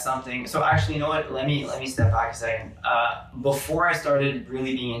me, that's something. So actually, you know what? Let me step back a second. Before I started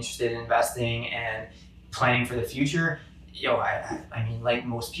really being interested in investing and planning for the future, I mean, like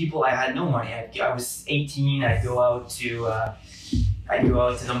most people, I had no money. I was 18. I'd go out to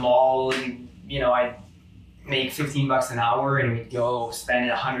the mall, and I'd make $15 an hour, and we'd go spend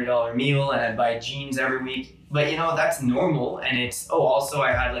a $100 meal, and I'd buy jeans every week. But that's normal, and it's also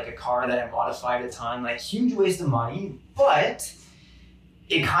I had like a car that I modified a ton, like huge waste of money. But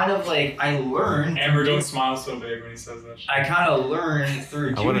it kind of like I learned. Amber, don't smile so big when he says that. I kind of learned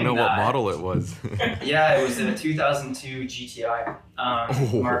through doing I want to know that. what model it was. Yeah, it was a 2002 GTI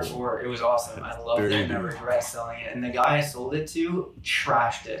Mark IV. It was awesome. I loved it. Never regret selling it. And the guy I sold it to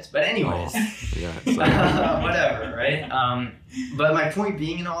trashed it. But anyways, Yeah. It's like, whatever, right? But my point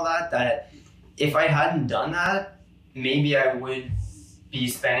being in all that if I hadn't done that, maybe I would be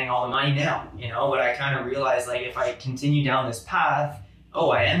spending all the money now, you know? But I kind of realized, like, if I continue down this path,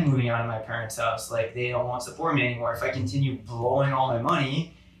 I am moving out of my parents' house. Like, they don't want to support me anymore. If I continue blowing all my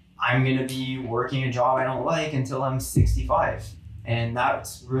money, I'm going to be working a job I don't like until I'm 65. And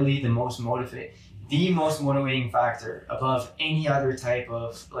that's really the most motivating factor above any other type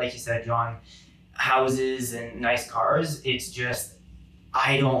of, like you said, John, houses and nice cars. It's just,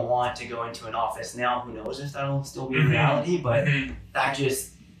 I don't want to go into an office. Now, who knows if that'll still be reality, but that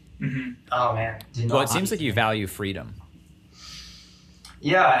just, oh man. Well, it seems like you value freedom.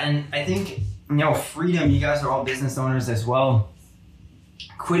 Yeah, and I think, freedom, you guys are all business owners as well.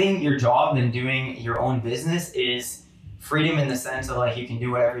 Quitting your job and doing your own business is freedom in the sense of, like, you can do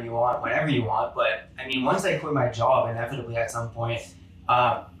whatever you want, whenever you want. But I mean, once I quit my job, inevitably at some point,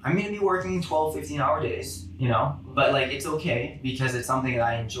 I'm going to be working 12, 15-hour days, but like, it's okay because it's something that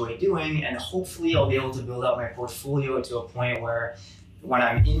I enjoy doing. And hopefully I'll be able to build up my portfolio to a point where when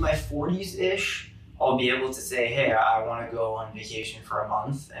I'm in my 40s-ish, I'll be able to say, hey, I want to go on vacation for a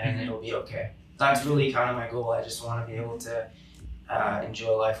month and it'll be okay. That's really kind of my goal. I just want to be able to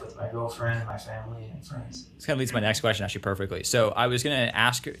enjoy life with my girlfriend, my family, and friends. This kind of leads to my next question actually perfectly. So I was going to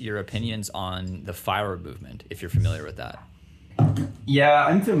ask your opinions on the FIRE movement, if you're familiar with that. Yeah,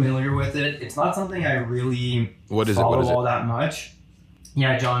 I'm familiar with it. It's not something I really follow all that much.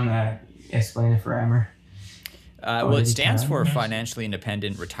 Yeah, John, explain it for Amber. Well, it stands for Financially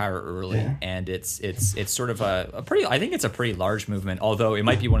Independent Retire Early, and it's sort of a pretty, I think it's a pretty large movement, although it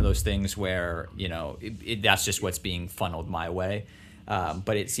might be one of those things where, that's just what's being funneled my way.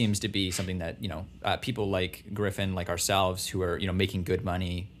 But it seems to be something that, people like Griffin, like ourselves, who are, making good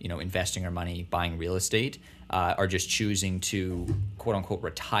money, investing our money, buying real estate, are just choosing to, quote unquote,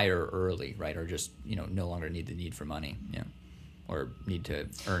 retire early, right? Or just, no longer need for money, or need to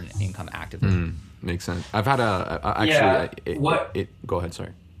earn income actively. Makes sense. I've had go ahead, sorry.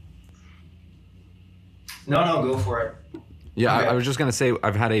 No, go for it. Yeah, Okay. I was just gonna say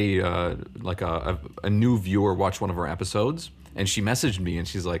I've had a new viewer watch one of our episodes, and she messaged me and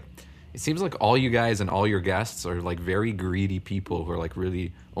she's like, it seems like all you guys and all your guests are like very greedy people who are like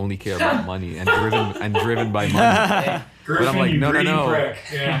really only care about money and driven by money. Griffin, but I'm like, no.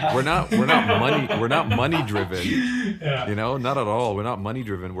 Yeah. We're not money driven. Yeah. Not at all. We're not money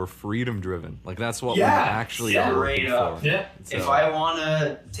driven. We're freedom driven. Like that's what we actually are working for. Yeah. So, if I want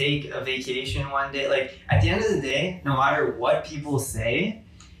to take a vacation one day, like at the end of the day, no matter what people say,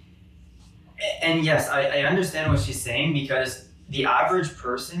 and yes, I understand what she's saying, because the average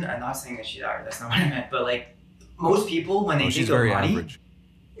person, I'm not saying that she's average, that's not what I meant, but like most people, when they think of money, average.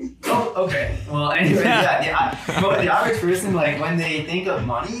 Oh, okay. Well, anyway, but the average person, like when they think of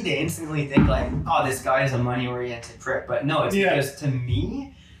money, they instantly think like, oh, this guy is a money-oriented prick. But no, it's because to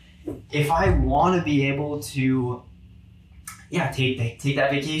me, if I want to be able to, take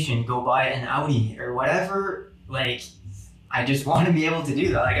that vacation, go buy an Audi or whatever, like I just want to be able to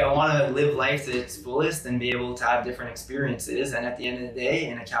do that. Like I want to live life to its fullest and be able to have different experiences. And at the end of the day,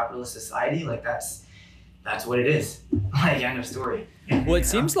 in a capitalist society, like that's what it is. Like, end of story. Well, it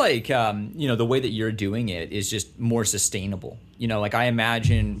seems like, the way that you're doing it is just more sustainable. Like I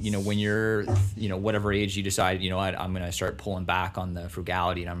imagine, when you're, whatever age you decide, I'm going to start pulling back on the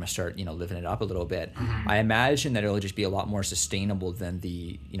frugality and I'm going to start, living it up a little bit. I imagine that it'll just be a lot more sustainable than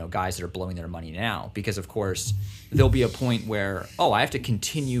the, guys that are blowing their money now. Because, of course, there'll be a point where, I have to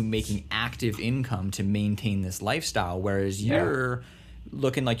continue making active income to maintain this lifestyle. Whereas you're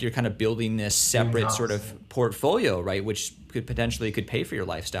looking like you're kind of building this separate sort of portfolio, right? Which could pay for your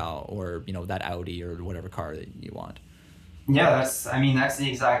lifestyle or, that Audi or whatever car that you want. Yeah, that's the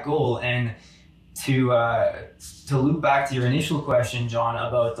exact goal. And to loop back to your initial question, John,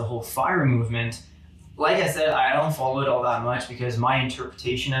 about the whole FIRE movement, like I said, I don't follow it all that much because my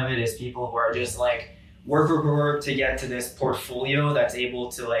interpretation of it is people who are just like work to get to this portfolio that's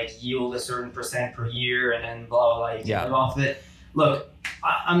able to like yield a certain percent per year and then blah, blah, blah, you can live off of it. Look,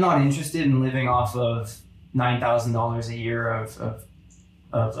 I'm not interested in living off of $9,000 a year of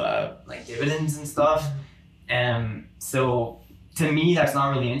like dividends and stuff. So to me, that's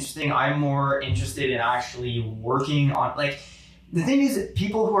not really interesting. I'm more interested in actually working on, like, The thing is,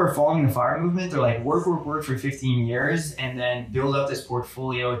 people who are following the FIRE movement, they're like work for 15 years and then build up this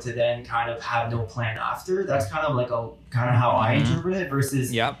portfolio to then kind of have no plan after. That's kind of how I interpret it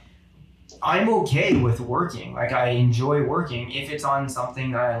versus I'm okay with working. Like, I enjoy working if it's on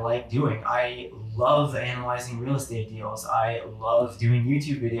something that I like doing. I love analyzing real estate deals. I love doing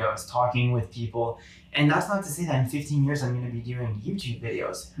YouTube videos, talking with people. And that's not to say that in 15 years I'm going to be doing YouTube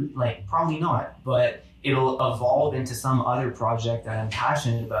videos. Like, probably not, but it'll evolve into some other project that I'm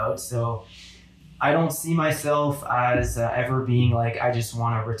passionate about. So I don't see myself as ever being like, I just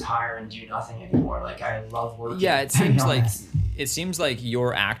want to retire and do nothing anymore. Like, I love working. Yeah, it seems like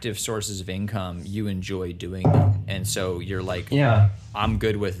your active sources of income, you enjoy doing them, and so you're like, I'm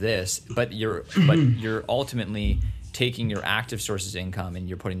good with this. But you're ultimately taking your active sources of income and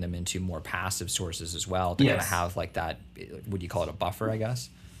you're putting them into more passive sources as well to kind of have like that. Would you call it a buffer? I guess.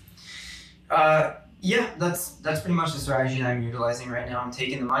 Yeah, that's pretty much the strategy that I'm utilizing right now. I'm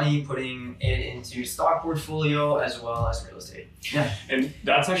taking the money, putting it into stock portfolio as well as real estate. Yeah. And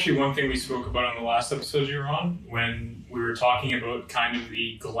that's actually one thing we spoke about on the last episode you were on, when we were talking about kind of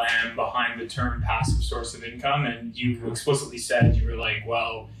the glam behind the term passive source of income. And you explicitly said, you were like,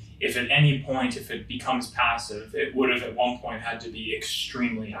 well, if at any point, if it becomes passive, it would have at one point had to be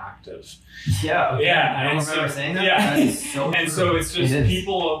extremely active. Yeah. Okay. Yeah. I don't remember saying that. Yeah. That is so and true. so it's just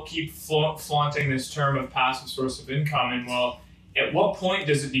people keep flaunting this term of passive source of income. And well, at what point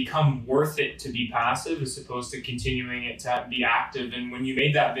does it become worth it to be passive as opposed to continuing it to be active? And when you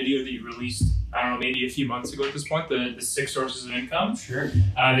made that video that you released, I don't know, maybe a few months ago at this point, the 6 sources of income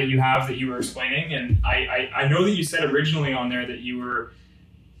that you were explaining. And I know that you said originally on there that you were,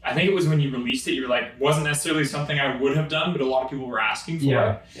 I think it was when you released it, you were like, wasn't necessarily something I would have done, but a lot of people were asking for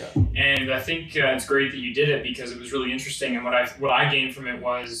it. Yeah. And I think it's great that you did it because it was really interesting. And what I gained from it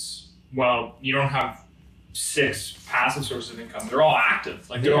was, well, you don't have 6 passive sources of income. They're all active.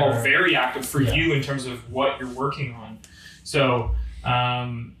 Like, they're all very active for you in terms of what you're working on. So,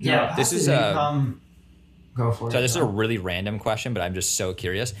 this is income. Go for it. So this is a really random question, but I'm just so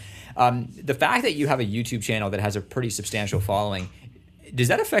curious. The fact that you have a YouTube channel that has a pretty substantial following, does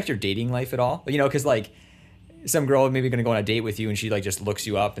that affect your dating life at all? You know, because like some girl maybe going to go on a date with you and she like just looks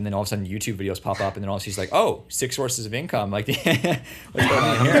you up and then all of a sudden YouTube videos pop up and then all she's like, oh, 6 sources of income. Like, what's going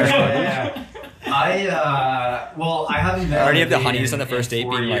on here? I haven't been. I already have the honeys on the first date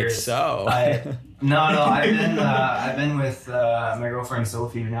being like, so. I've been with my girlfriend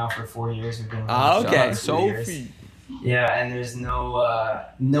Sophie now for 4 years. We've been okay, Sophie. Yeah, and there's no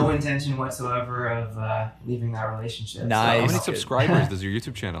intention whatsoever of leaving that relationship. Nice. How many subscribers does your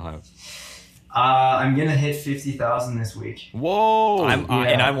YouTube channel have? I'm gonna hit 50,000 this week. Whoa!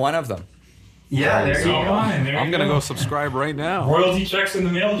 And I'm one of them. Yeah, there you go. I'm gonna go subscribe right now. Royalty checks in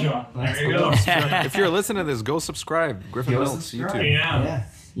the mail, John. There you go. If you're listening to this, go subscribe. Griffin Mills YouTube. Yeah.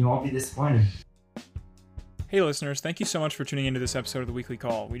 You won't be disappointed. Hey listeners, thank you so much for tuning into this episode of the Weekly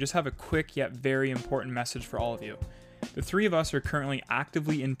Call. We just have a quick yet very important message for all of you. The 3 of us are currently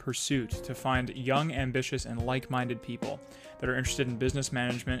actively in pursuit to find young, ambitious, and like-minded people that are interested in business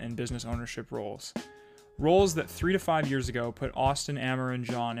management and business ownership roles. Roles that 3 to 5 years ago put Austin, Amber, and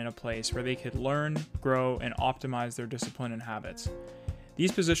John in a place where they could learn, grow, and optimize their discipline and habits.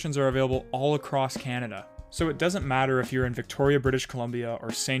 These positions are available all across Canada, so it doesn't matter if you're in Victoria, British Columbia,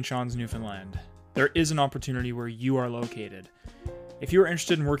 or St. John's, Newfoundland. There is an opportunity where you are located. If you are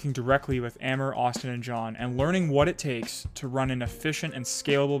interested in working directly with Amber, Austin, and John and learning what it takes to run an efficient and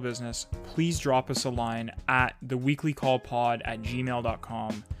scalable business, please drop us a line at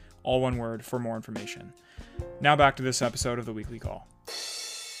theweeklycallpod@gmail.com, all one word, for more information. Now back to this episode of The Weekly Call.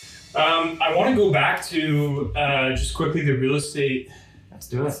 I want to go back to just quickly the real estate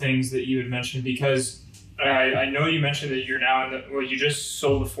things that you had mentioned, because I know you mentioned that you're now you just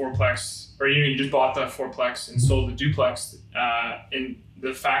sold the fourplex, or you just bought the fourplex and sold the duplex, and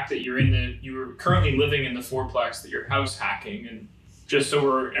the fact that you were currently living in the fourplex, that you're house hacking. And just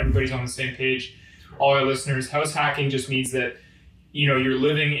so everybody's on the same page, all our listeners, house hacking just means that you're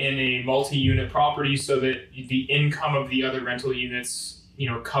living in a multi-unit property so that the income of the other rental units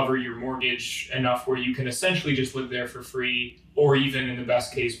cover your mortgage enough where you can essentially just live there for free, or even in the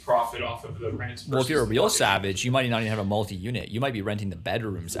best case profit off of the rent. Well, if you're a real savage, you might not even have a multi-unit. You might be renting the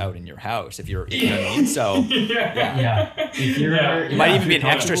bedrooms out in your house if you're, you know what I mean? So yeah. If you might even be an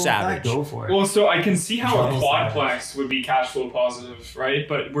extra savage. Go for it. Well, so I can see how a quadplex would be cash flow positive, right?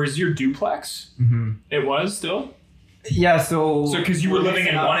 But where's your duplex? Mm-hmm. It was still? Yeah, so because you were living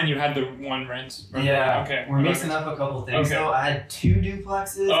in one and you had the one rent. Right? Yeah. Okay. We're mixing up a couple things. Okay. So I had 2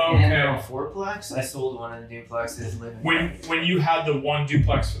 duplexes and a fourplex. I sold one of the duplexes. When you had the one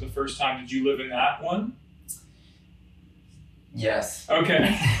duplex for the first time, did you live in that one? Yes.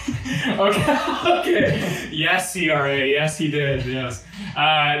 Okay. Okay. Yes, CRA. Yes, he did. Yes.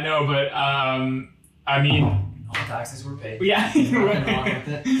 No, but I mean, All taxes were paid. yeah. Nothing wrong with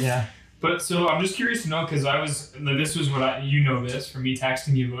it. Yeah. But so I'm just curious to know, because this was what you know this from me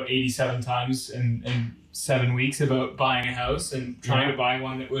texting you about 87 times in 7 weeks about buying a house and trying to buy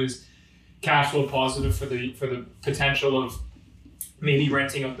one that was cash flow positive for the potential of maybe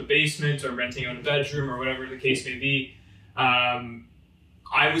renting out the basement or renting out a bedroom or whatever the case may be.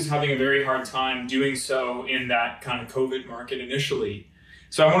 I was having a very hard time doing so in that kind of COVID market initially.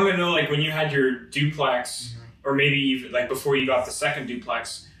 So I wanted to know, like, when you had your duplex, or maybe even like before you got the second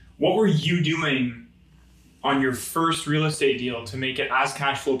duplex, what were you doing on your first real estate deal to make it as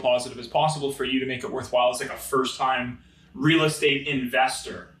cash flow positive as possible for you to make it worthwhile as like a first time real estate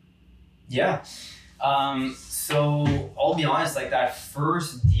investor? Yeah. So I'll be honest, like that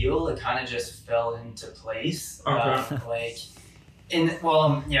first deal, it kind of just fell into place. Okay.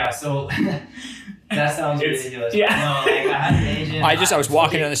 So that sounds ridiculous. Yeah. No, like I had an agent. I was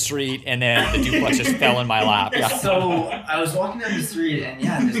walking down the street and then the duplex just fell in my lap. Yeah. So I was walking down the street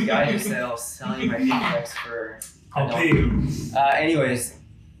and this guy just said, I'll sell you my duplex for. I'll pay you. Anyways,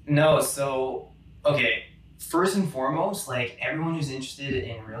 no. So okay. First and foremost, like everyone who's interested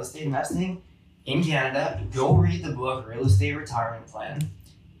in real estate investing in Canada, go read the book Real Estate Retirement Plan.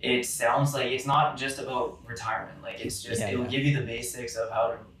 It sounds like it's not just about retirement. Like it's just, it'll give you the basics of how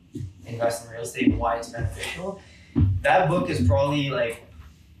to invest in real estate and why it's beneficial. That book is probably like,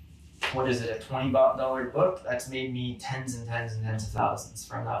 what is it, a $20 book? That's made me tens and tens and tens of thousands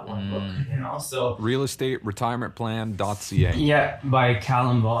from that one book, you know? So realestateretirementplan.ca. Yeah, by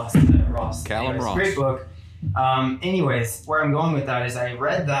Callum Ross. Anyways, great book. Anyways, where I'm going with that is I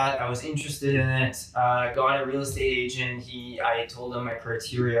read that, I was interested in it, got a real estate agent. I told him my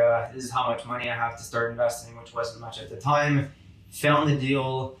criteria, this is how much money I have to start investing, which wasn't much at the time. Found the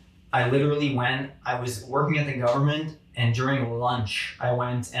deal. I literally went, I was working at the government, and during lunch I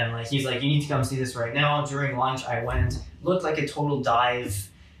went and he's like, you need to come see this right now. During lunch I went, looked like a total dive,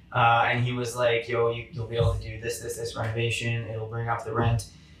 and he was like, yo, you'll be able to do this renovation, it'll bring up the rent.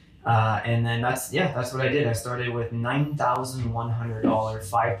 And then that's what I did. I started with $9,100,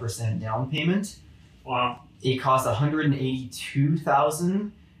 5% down payment. Wow. It cost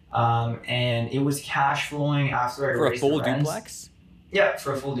 $182,000, and it was cash flowing after I raised the rent. For a full duplex? Yeah,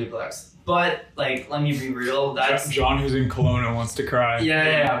 for a full duplex. But let me be real. That's John, who's in Kelowna, wants to cry.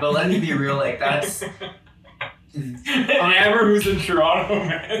 Yeah. But let me be real. That's. Amber, who's in Toronto,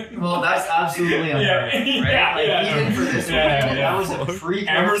 man. Well, that's absolutely unheard of, right? Even for this one, that was a free.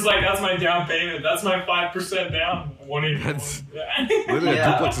 Amber's like, that's my down payment. That's my 5% down. That's literally a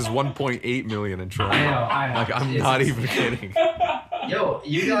duplex is 1.8 million in Toronto. I know. Like I'm not even kidding. Yo,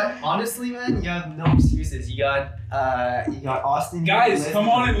 you got honestly, man. You have no excuses. You got Austin. Guys, come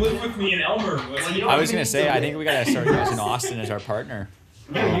on and live with me in Elmer. I was gonna say, I think we gotta start using Austin as our partner.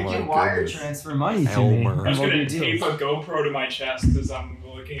 Yeah, you can wire transfer money to me. I'm just gonna tape a GoPro to my chest as I'm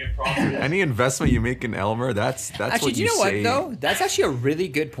looking at property. Any investment you make in Elmer, that's actually, what you know say. What though? That's actually a really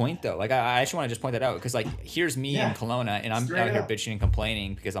good point though. Like I actually want to just point that out because here's me in Kelowna and I'm out here bitching and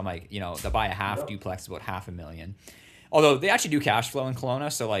complaining because I'm like, to buy a half duplex is about $500,000. Although they actually do cash flow in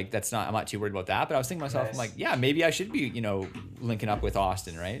Kelowna, so I'm not too worried about that. But I was thinking to myself, I'm like, yeah, maybe I should be, linking up with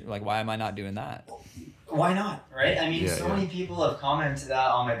Austin, right? Like, why am I not doing that? Why not, right? I mean, many people have commented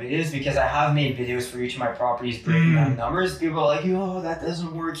that on my videos because I have made videos for each of my properties breaking down numbers. People are like, yo, that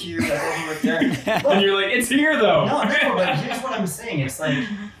doesn't work here, that doesn't work there. And you're like, it's here though. No, but here's what I'm saying. It's like,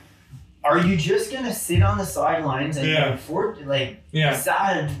 are you just gonna sit on the sidelines and sad,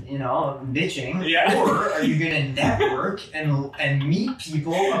 bitching, or are you gonna network and meet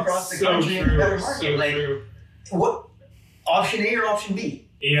people across the country in a better market? What option A or option B?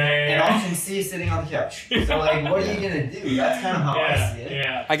 And option C is sitting on the couch. So what are you gonna do? That's kind of how I see it.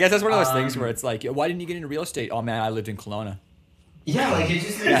 Yeah. I guess that's one of those things where it's like, why didn't you get into real estate? Oh man, I lived in Kelowna. Yeah, it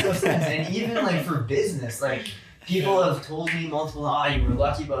just makes no sense. And even for business, people have told me multiple, you were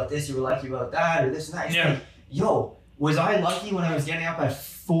lucky about this, you were lucky about that, or this and that. It's like, yo, was I lucky when I was getting up at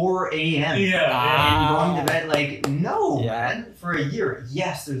 4 a.m. and going to bed? No, man. For a year,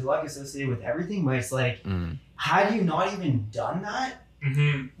 yes, there's luck associated with everything, but it's like, had you not even done that,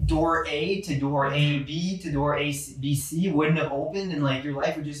 door A to door A, B to door A, B, C wouldn't have opened, and your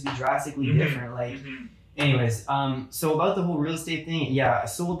life would just be drastically different. Anyways, so about the whole real estate thing, I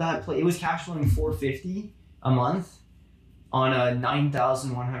sold that place. It was cash flowing $450 a month on a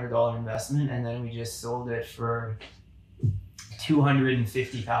 $9,100 investment, and then we just sold it for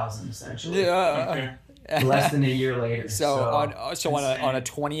 $250,000 essentially. Yeah. Less than a year later. So on a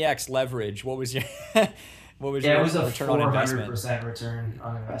 20x leverage, what was your What was Yeah, your it was a return on investment? 400% return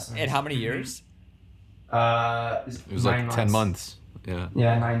on investment. And how many years? It was like 10 months. Yeah.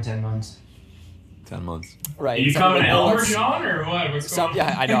 Yeah, 9-10 months. 10 months. Right. Are you Something coming like, Elmer let's- John or what? What's going on?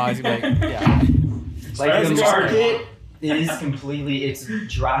 Yeah, I know. I was like, yeah. Like the Start market is completely, it's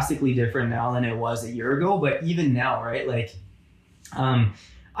drastically different now than it was a year ago. But even now, right? Like,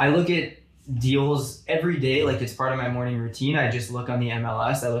 I look at deals every day. Like it's part of my morning routine. I just look on the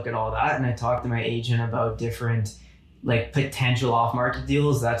MLS. I look at all that, and I talk to my agent about different like potential off-market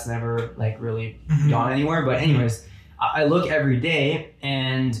deals. That's never like really gone anywhere. But anyways, I look every day,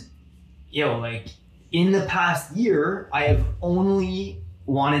 and like in the past year, I have only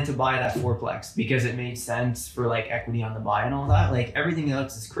wanted to buy that fourplex because it made sense for like equity on the buy and all that. Like everything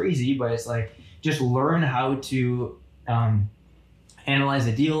else is crazy, but it's like just learn how to analyze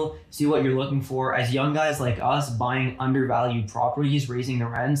a deal, see what you're looking for. As young guys like us buying undervalued properties, raising the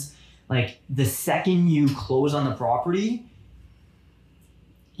rents, like the second you close on the property,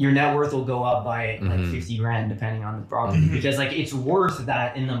 your net worth will go up by like 50 grand depending on the property, because like it's worth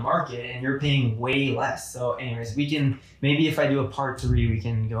that in the market and you're paying way less. So anyways, we can, maybe if I do a part 3, we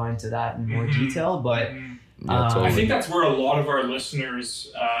can go into that in more detail, but totally. I think that's where a lot of our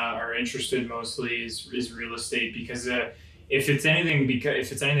listeners are interested mostly is real estate, because if it's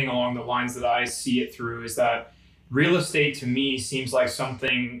anything along the lines that I see it through, is that real estate to me seems like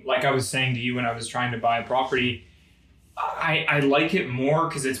something, like I was saying to you when I was trying to buy a property, I like it more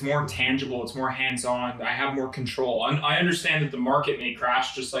because it's more tangible, it's more hands-on, I have more control. I understand that the market may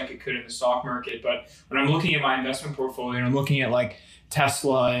crash just like it could in the stock market, but when I'm looking at my investment portfolio and I'm looking at like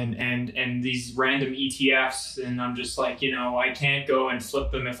Tesla and these random ETFs, and I'm just like, I can't go and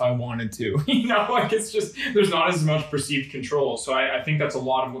flip them if I wanted to, like it's just, there's not as much perceived control. So I think that's a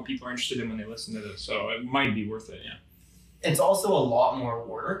lot of what people are interested in when they listen to this. So it might be worth it. Yeah. It's also a lot more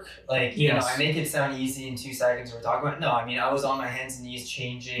work. Like, Yes. I make it sound easy in 2 seconds we're talking about. No, I mean, I was on my hands and knees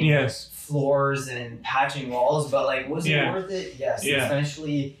changing Yes. floors and patching walls, but like, was it Yeah. worth it? Yes. Yeah.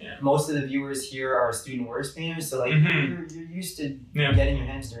 Essentially, Yeah. most of the viewers here are student works painters, so like you're used to Yeah. getting your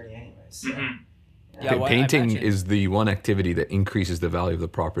hands dirty anyways. So. Yeah, well, I Painting imagine- is the one activity that increases the value of the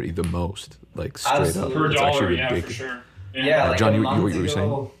property the most, like straight Absolutely. up. Per It's dollar, actually yeah, for ridiculous. sure. Yeah, like John, a you month were saying?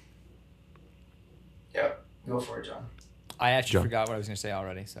 ago. Yeah, go for it, John. I actually John. forgot what I was going to say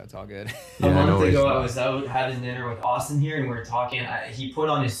already, so it's all good. A Yeah, month no worries. ago, I was out having dinner with Austin here, and we were talking. He put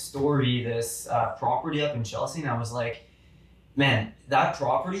on his story this property up in Chelsea, and I was like, man, that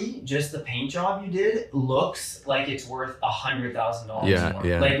property, just the paint job you did, looks like it's worth $100,000 Yeah, more.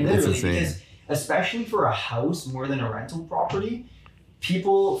 yeah, Like it's literally, insane. because especially for a house more than a rental property,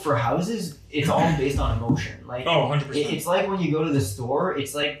 people for houses, it's all based on emotion. Like, Oh, 100%. it's like when you go to the store,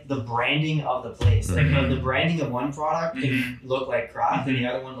 it's like the branding of the place. Like the branding of one product can look like crap, and the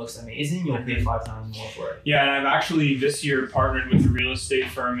other one looks amazing. You'll pay 5 times more for it. Yeah, and I've actually this year partnered with a real estate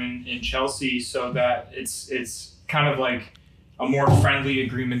firm in Chelsea, so that it's kind of like a more friendly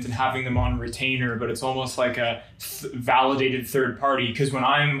agreement than having them on retainer, but it's almost like a validated third party, because when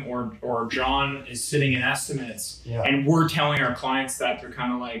I'm or John is sitting in estimates and we're telling our clients that, they're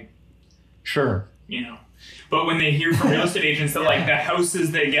kind of like, sure, But when they hear from real estate agents that like the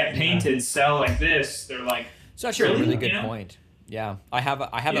houses that get painted sell like this, they're like, It's actually a really good You know? point. Yeah, I have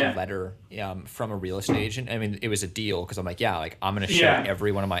a letter from a real estate agent. I mean, it was a deal because I'm like, I'm going to show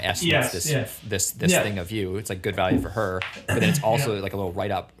every one of my estimates this thing of you. It's like good value for her, but then it's also like a little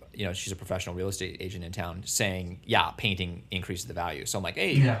write up. She's a professional real estate agent in town saying, painting increases the value. So I'm like,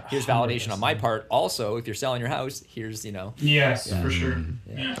 hey, here's validation on my part. Also, if you're selling your house, here's yes, for sure.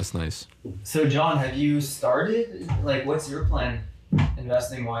 Yeah. That's nice. So John, have you started? Like, what's your plan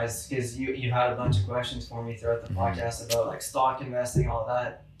investing wise? Because you had a bunch of questions for me throughout the podcast about like stock investing, all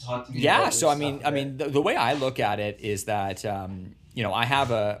that. Talk to me. about So your I mean, stuff there. the way I look at it is that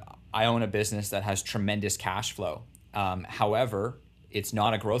I own a business that has tremendous cash flow. However, it's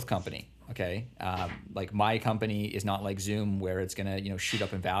not a growth company. Okay, like my company is not like Zoom where it's gonna shoot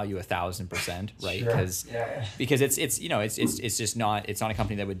up in value 1,000%, right? Because it's just not, it's not a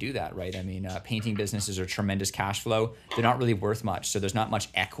company that would do that, right? I mean, painting businesses are tremendous cash flow. They're not really worth much, so there's not much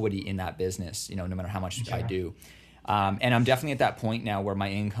equity in that business. No matter how much I do. And I'm definitely at that point now where my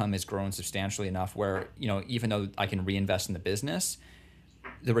income has grown substantially enough where even though I can reinvest in the business,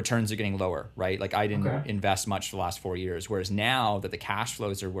 the returns are getting lower, right? Like I didn't invest much for the last 4 years. Whereas now that the cash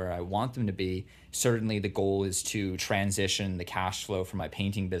flows are where I want them to be, certainly the goal is to transition the cash flow from my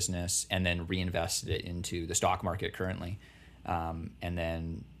painting business and then reinvest it into the stock market currently. And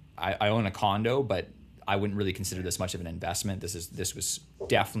then I own a condo, but I wouldn't really consider this much of an investment. This was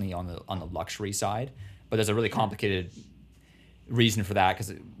definitely on the luxury side, but there's a really complicated reason for that,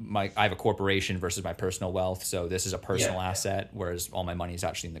 because I have a corporation versus my personal wealth, so this is a personal asset, whereas all my money is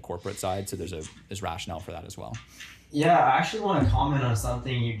actually in the corporate side. So there's rationale for that as well. Yeah, I actually want to comment on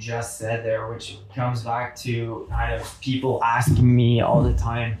something you just said there, which comes back to kind of people asking me all the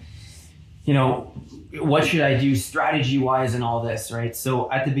time, you know, what should I do strategy-wise and all this, right? So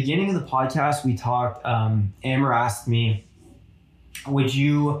at the beginning of the podcast, we talked, Amber asked me, would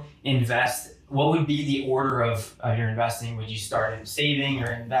you invest, what would be the order of your investing? Would you start in saving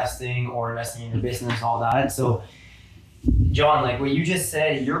or investing in your business, all that? So John, like what you just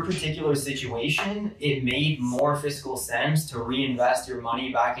said, your particular situation, it made more fiscal sense to reinvest your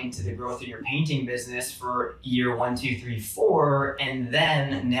money back into the growth of your painting business for year 1, 2, 3, 4. And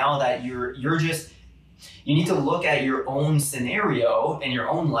then now that you need to look at your own scenario and your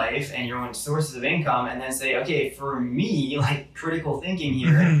own life and your own sources of income and then say, okay, for me, like critical thinking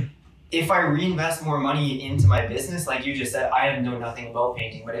here, if I reinvest more money into my business, like you just said, I know nothing about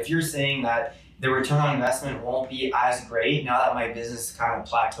painting, but if you're saying that the return on investment won't be as great now that my business kind of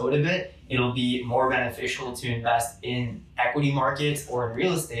plateaued a bit, it'll be more beneficial to invest in equity markets or in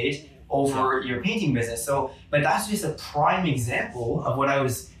real estate over your painting business. So, but that's just a prime example of what I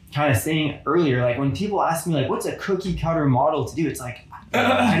was kind of saying earlier. Like when people ask me like, what's a cookie cutter model to do? It's like,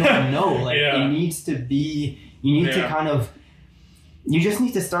 I don't know. Like it needs to be, you need to kind of, you just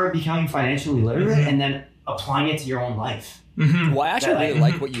need to start becoming financially literate and then applying it to your own life. Well, I actually really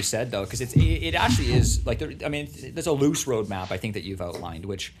like what you said though, because it actually is like, there's a loose roadmap I think that you've outlined,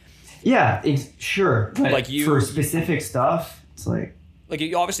 which sure, but like for specific stuff, it's like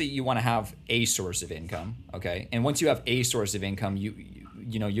you obviously you want to have a source of income, okay, and once you have a source of income, you're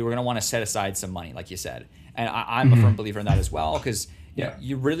going to want to set aside some money, like you said, and I'm a firm believer in that as well, because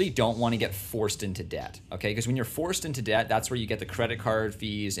you really don't want to get forced into debt, okay? Because when you're forced into debt, that's where you get the credit card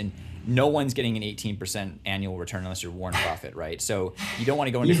fees, and no one's getting an 18% annual return unless you're Warren Buffett, right? So you don't want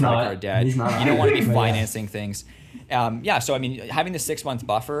to go into credit card debt. You don't want to be financing things. So I mean, having the 6-month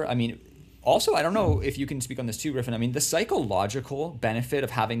buffer, I mean, also, I don't know if you can speak on this too, Griffin. I mean, the psychological benefit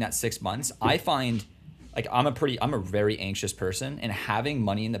of having that 6 months, I find, like I'm a very anxious person, and having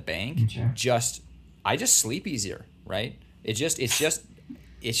money in the bank, I just sleep easier, right? It's just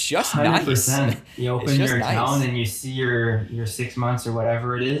 100%. Nice. You open your account and you see your 6 months or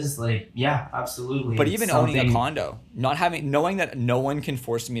whatever it is, like, yeah, absolutely. But even owning a condo, knowing that no one can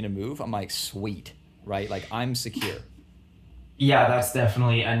force me to move, I'm like, sweet, right? Like I'm secure. Yeah, that's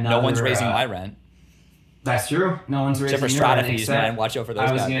definitely another. No one's raising my rent. That's true. No one's raising except for strata fees, man. Watch out for those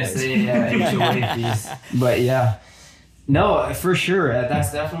guys. I was going to say, HOA fees. But yeah. No, for sure.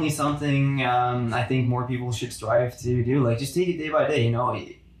 That's definitely something I think more people should strive to do. Like, just take it day by day. You know,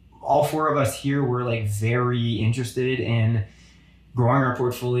 all 4 of us here, we're like very interested in growing our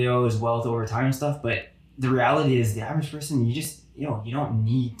portfolio as wealth over time and stuff. But the reality is, the average person, you don't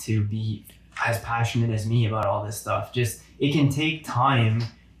need to be as passionate as me about all this stuff. Just, it can take time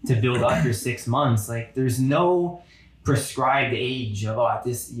to build up your 6 months. Like, there's no prescribed age of at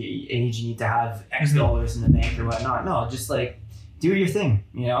this age you need to have X dollars in the bank or whatnot. No, just like do your thing,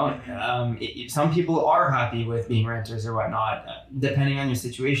 you know. Some people are happy with being renters or whatnot, depending on your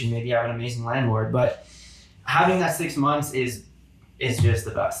situation. Maybe you have an amazing landlord, but having that 6 months is just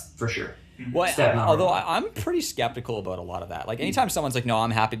the best for sure. Well, although I'm pretty skeptical about a lot of that. Like anytime someone's like, no,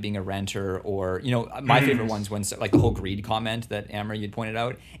 I'm happy being a renter, or, you know, my favorite ones when like the whole greed comment that Amber, you'd pointed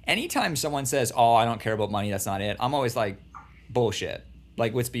out. Anytime someone says, oh, I don't care about money, that's not it, I'm always like, bullshit.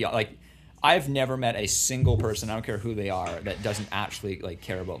 Like what's beyond, like I've never met a single person, I don't care who they are, that doesn't actually like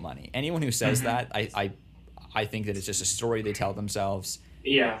care about money. Anyone who says that, I think that it's just a story they tell themselves.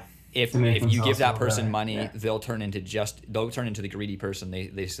 Yeah. If you give that person money, they'll turn into the greedy person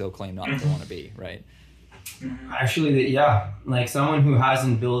they still claim not to want to be, right? Actually, like someone who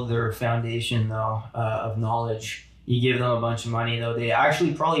hasn't built their foundation though of knowledge, you give them a bunch of money though, they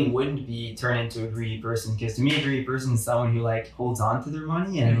actually probably wouldn't be turned into a greedy person. Because to me, a greedy person is someone who like holds on to their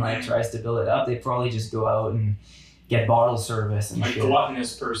money and like tries to build it up. They probably just go out and get bottle service and like shit. A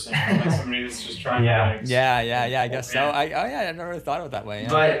gluttonous person, like somebody that's just trying to like... I guess so. I never really thought of it that way. Yeah.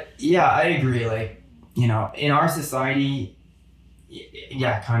 But yeah, I agree. Like, you know, in our society,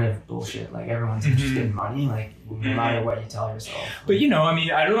 kind of bullshit. Like everyone's interested in money, like no matter what you tell yourself. But you know, I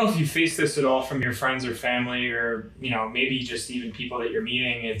mean, I don't know if you face this at all from your friends or family, or you know, maybe just even people that you're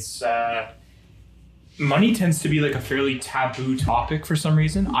meeting. It's money tends to be like a fairly taboo topic for some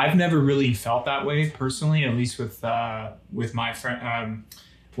reason. I've never really felt that way personally, at least with my friend,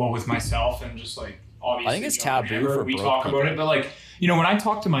 with myself, and just like obviously. I think it's taboo for we talk people. about it, but like, you know, when I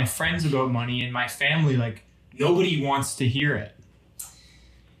talk to my friends about money and my family, like nobody wants to hear it.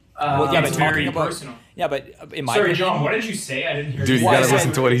 Well, yeah, it's but very talking about personal. yeah, but in my Sorry, opinion, John, what did you say? I didn't hear Dude, you Well, I gotta said-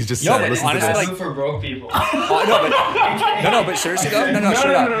 listen to what he's just No, said. but Listen to honestly, this. like- Taboo for broke people. no, but seriously though, no,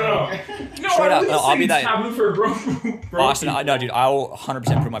 straight up. No, Straight I up, didn't I'll say be that- taboo for broke Austin, people. no, dude, I'll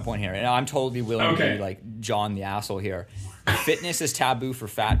 100% prove my point here, and I'm totally willing to Okay. be like John the asshole here. Fitness is taboo for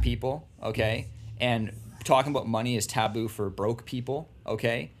fat people, okay, and talking about money is taboo for broke people,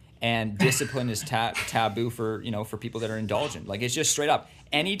 okay, and discipline is taboo for for people that are indulgent. Like it's just straight up.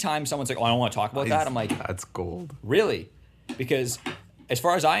 Anytime someone's like, "Oh, I don't want to talk about that," I'm like, That's gold. really? Because as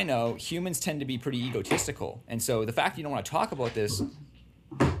far as I know, humans tend to be pretty egotistical, and so the fact that you don't want to talk about this.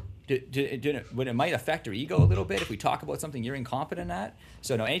 Would it might affect your ego a little bit if we talk about something you're incompetent at?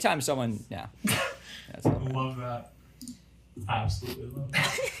 So no, anytime someone, yeah, that's all. Love that. Absolutely love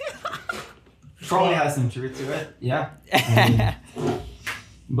that. Probably has some truth to it. Yeah.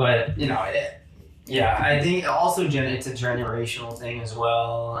 But yeah, I think also it's a generational thing as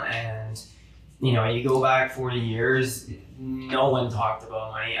well, and you go back 40 years, no one talked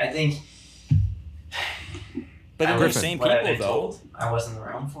about money. I think. But then those same What I've people been though. told, I wasn't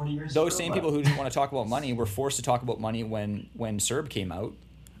around 40 years ago. Those same people who didn't want to talk about money were forced to talk about money when Serb came out,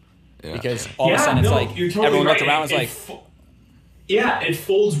 Yeah. because all of a sudden it's like you're totally everyone looked right. around and was like, It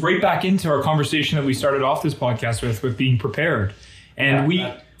folds right back into our conversation that we started off this podcast with being prepared. And we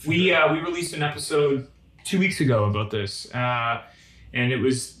released an episode 2 weeks ago about this. And it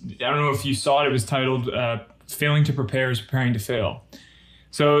was, I don't know if you saw it, it was titled Failing to Prepare is Preparing to Fail.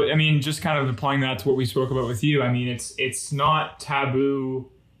 So, I mean, just kind of applying that to what we spoke about with you, I mean, it's not taboo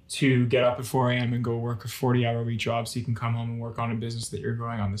to get up at 4 a.m. and go work a 40-hour-week job so you can come home and work on a business that you're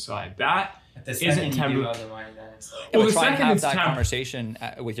growing on the side. That isn't taboo. You do other money, then it's like, well, the try and second have it's that taboo. conversation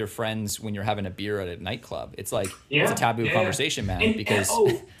with your friends when you're having a beer at a nightclub. It's like it's Yeah, a taboo yeah. conversation, man. Because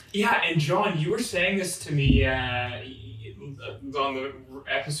And John, you were saying this to me on the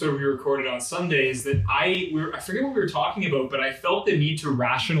episode we recorded on Sundays that I forget what we were talking about, but I felt the need to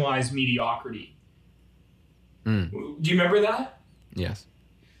rationalize mediocrity. Do you remember that?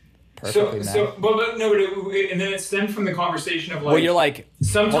 perfectly, Yes. And then it stemmed from the conversation of like, well, you're like,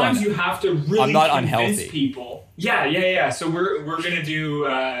 sometimes hold on. you have to really I'm not convince unhealthy. people. Yeah. So we're gonna do.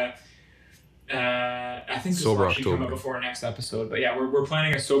 I think this Sober will actually come up October. before our next episode, but yeah, we're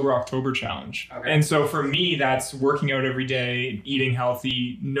planning a Sober October challenge. Okay. And so for me, that's working out every day, eating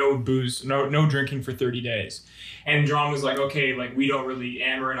healthy, no booze, no drinking for 30 days. And John was like, okay, like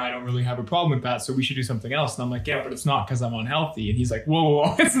Amber and I don't really have a problem with that, so we should do something else. And I'm like, yeah, but it's not because I'm unhealthy. And he's like,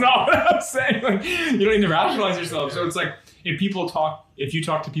 whoa, it's not what I'm saying. Like, you don't need to rationalize yourself. So it's like, if you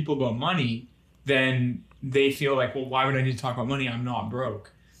talk to people about money, then they feel like, well, why would I need to talk about money? I'm not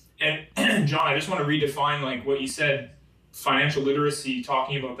broke. And John, I just want to redefine like what you said, financial literacy,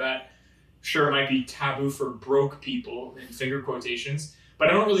 talking about that. Sure, it might be taboo for broke people in finger quotations, but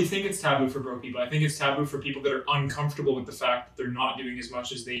I don't really think it's taboo for broke people. I think it's taboo for people that are uncomfortable with the fact that they're not doing as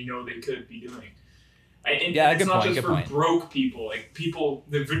much as they know they could be doing. And Yeah, it's good not point, just good for point. broke people. Like people,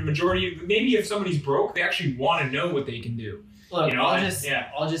 the majority, maybe if somebody's broke, they actually want to know what they can do. Look, I'll I'll just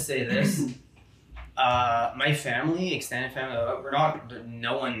say this. My family, extended family,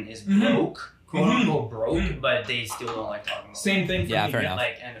 no one is broke, quote unquote broke, but they still don't like talking about Same thing for Yeah, me. fair enough.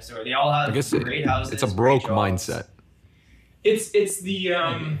 Like, end of story. They all have I guess great houses. it's a great broke jobs. mindset. It's the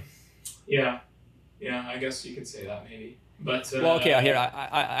I guess you could say that maybe. But well, okay, here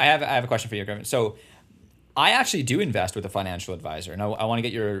I have a question for you, Griffin. So I actually do invest with a financial advisor, and I want to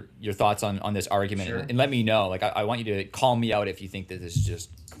get your thoughts on this argument, Sure. and let me know. Like I want you to call me out if you think that this is just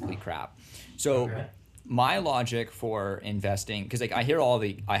complete crap. So Okay. my logic for investing, because like I hear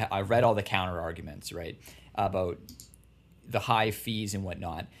I read all the counter arguments, right, about the high fees and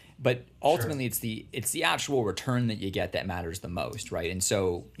whatnot, but ultimately it's the actual return that you get that matters the most, right? And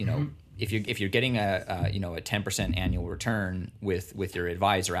so if you're getting a 10% annual return with your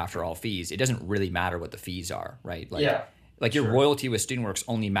advisor after all fees, it doesn't really matter what the fees are, right? Like, Yeah. Like your royalty with StudentWorks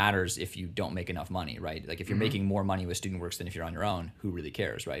only matters if you don't make enough money, right? Like if you're making more money with StudentWorks than if you're on your own, who really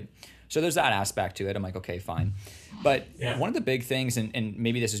cares, right? So there's that aspect to it. I'm like, okay, fine. But one of the big things, and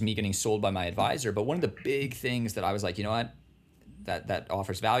maybe this is me getting sold by my advisor, but one of the big things that I was like, you know what, that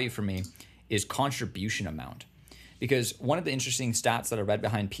offers value for me is contribution amount. Because one of the interesting stats that I read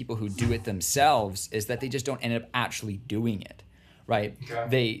behind people who do it themselves is that they just don't end up actually doing it. Right.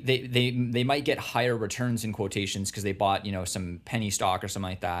 Okay. They might get higher returns in quotations because they bought, some penny stock or something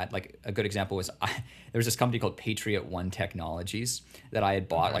like that. Like a good example was there was this company called Patriot One Technologies that I had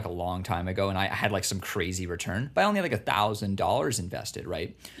bought like a long time ago, and I had like some crazy return, but I only had like $1,000 invested,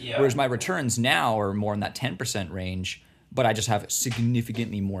 right? Yeah. Whereas my returns now are more in that 10% range but I just have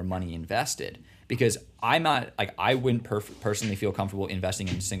significantly more money invested because I'm not like, I wouldn't personally feel comfortable investing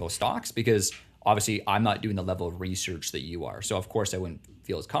in single stocks because obviously I'm not doing the level of research that you are. So of course I wouldn't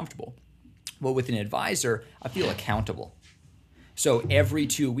feel as comfortable. But with an advisor, I feel accountable. So every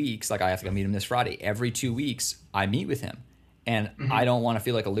 2 weeks, like I have to go meet him this Friday, every 2 weeks I meet with him. And I don't want to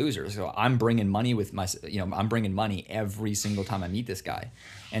feel like a loser. So I'm bringing money with my, I'm bringing money every single time I meet this guy.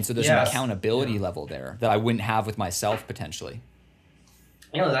 And so there's an accountability level there that I wouldn't have with myself potentially.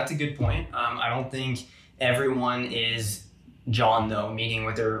 That's a good point. I don't think everyone is John, though, meeting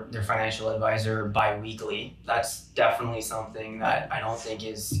with their financial advisor bi-weekly. That's definitely something that I don't think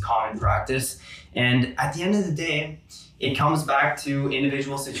is common practice. And at the end of the day, it comes back to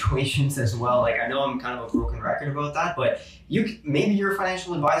individual situations as well. Like, I know I'm kind of a broken record about that, but maybe your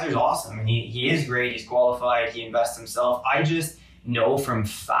financial advisor is awesome and he is great, he's qualified, he invests himself. I just know from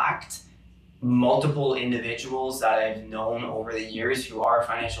fact multiple individuals that I've known over the years who are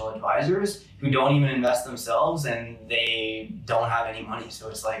financial advisors who don't even invest themselves and they don't have any money. So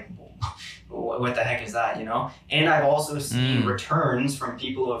it's like, what the heck is that, And I've also seen returns from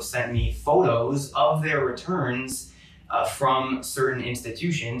people who have sent me photos of their returns from certain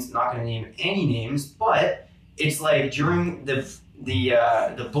institutions. Not going to name any names, but it's like during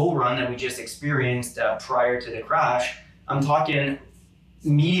the bull run that we just experienced prior to the crash, I'm talking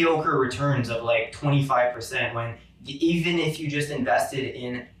mediocre returns of like 25%, when even if you just invested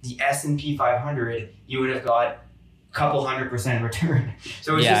in the S&P 500, you would have got a couple 100% return.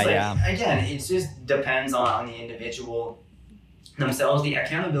 So it's again, it just depends on the individual themselves. The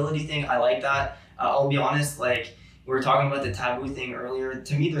accountability thing, I like that. I'll be honest, like we were talking about the taboo thing earlier.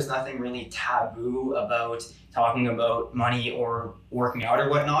 To me, there's nothing really taboo about talking about money or working out or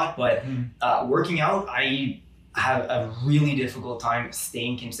whatnot, but working out, I have a really difficult time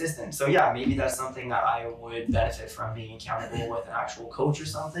staying consistent. So yeah, maybe that's something that I would benefit from, being accountable with an actual coach or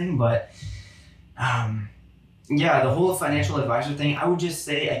something. But the whole financial advisor thing, I would just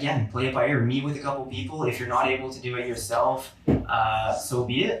say, again, play it by ear, meet with a couple people. If you're not able to do it yourself, so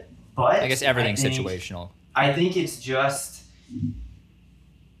be it. But I guess everything's situational. I think it's just,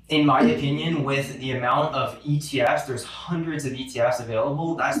 in my opinion, with the amount of ETFs, there's hundreds of ETFs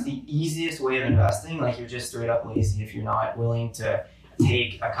available. That's the easiest way of investing. Like, you're just straight up lazy if you're not willing to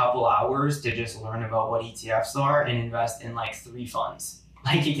take a couple hours to just learn about what ETFs are and invest in like 3 funds.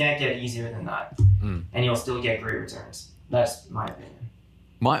 Like, you can't get easier than that. And you'll still get great returns. That's my opinion.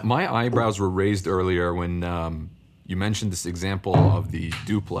 My eyebrows were raised earlier when you mentioned this example of the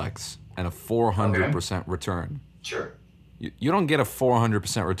duplex and a 400% return. Sure. You don't get a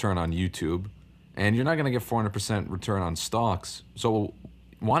 400% return on YouTube, and you're not going to get 400% return on stocks. So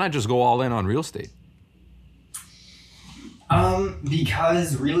why not just go all in on real estate?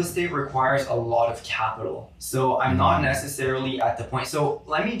 Because real estate requires a lot of capital. So I'm not necessarily at the point. So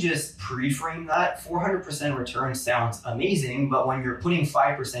let me just pre-frame that. 400% return sounds amazing, but when you're putting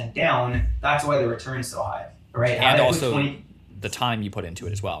 5% down, that's why the return's so high, right? And also the time you put into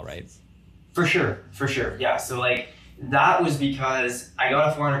it as well, right? For sure. Yeah. So like, that was because I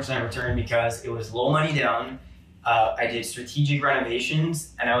got a 400% return because it was low money down. I did strategic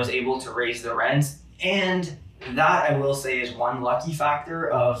renovations and I was able to raise the rent. And that, I will say, is one lucky factor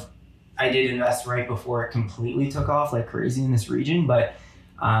of I did invest right before it completely took off like crazy in this region. But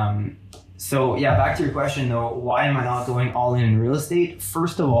so yeah, back to your question though, why am I not going all in real estate?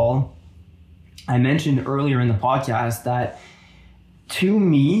 First of all, I mentioned earlier in the podcast that to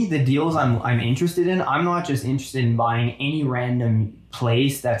me, the deals I'm interested in, I'm not just interested in buying any random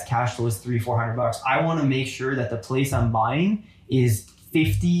place that's cash flows $300-400. I want to make sure that the place I'm buying is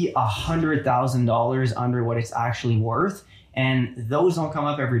 $50,000-100,000 under what it's actually worth, and those don't come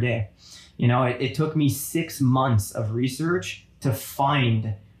up every day. It took me 6 months of research to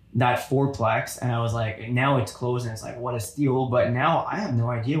find that fourplex, and I was like, now it's closed, and it's like, what a steal. But now I have no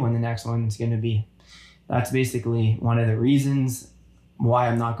idea when the next one's going to be. That's basically one of the reasons why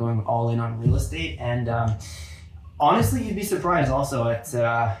I'm not going all in on real estate. And honestly, you'd be surprised also at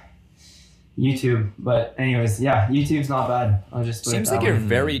YouTube. But anyways, yeah, YouTube's not bad. I'll just put Seems like you're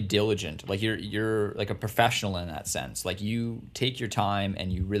very diligent. Like you're like a professional in that sense. Like you take your time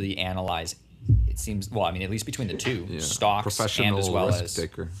and you really analyze. It seems, well, I mean, at least between the two, stocks and as well as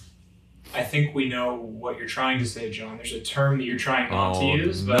taker. I think we know what you're trying to say, John. There's a term that you're trying not to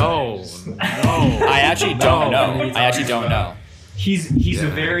use, but I actually don't know. He's a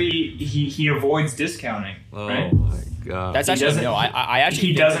very he avoids discounting. Right? Oh my god. That's actually no. I actually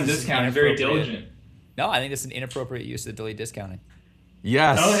he doesn't discount. He's very diligent. No, I think that's an inappropriate use of delayed discounting.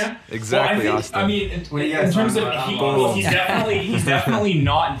 Yes. Oh yeah. Exactly, Well, Austin. I mean, in terms of he's definitely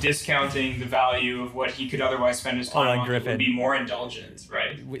not discounting the value of what he could otherwise spend his time on. Griffin. Would be more indulgent,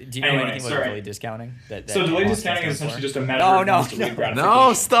 right? Do you know anything about delayed discounting? So delayed discounting is essentially just a measure of delayed gratification.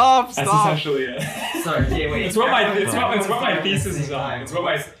 No, stop. That's essentially it. Sorry, wait. It's what my thesis is on.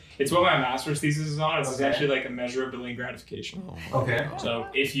 It's what my master's thesis is on. It's essentially like a measure of delayed gratification. Okay. So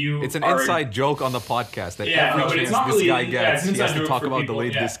if you It's an inside joke on the podcast that but every it's chance not this really, guy gets, it's he has to joke talk for about people,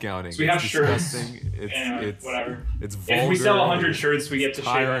 delayed discounting. So we have it's shirts. disgusting. It's whatever. It's vulgar. If we sell 100 shirts, we get to shave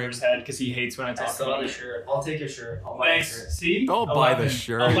tiring. Amber's head because he hates when I talk I saw about the it. shirt. I'll take a shirt. I'll buy a Thanks. shirt. See? Don't buy the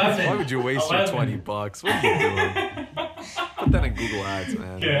shirt. 11. Why would you waste your $20? What are you doing? Put that in Google Ads,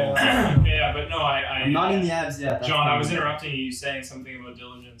 man. Yeah, but no, I'm not in the ads yet. John, I was interrupting you saying something about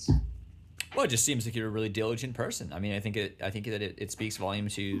diligence. Well, it just seems like you're a really diligent person. I mean, I think that it speaks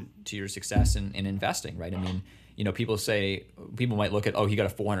volumes to your success in investing, right? I mean, you know, people might look at, oh, he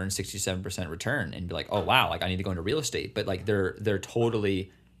got a 467% return and be like, oh wow, like I need to go into real estate. But like they're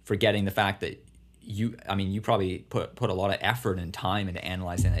totally forgetting the fact that you probably put a lot of effort and time into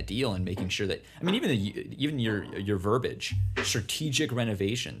analyzing that deal and making sure that, I mean, even your verbiage, strategic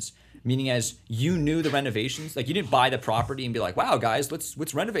renovations, meaning as you knew the renovations, like you didn't buy the property and be like, wow guys,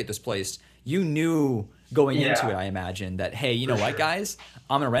 let's renovate this place. You knew going into it, I imagine, that, hey, you know what, guys,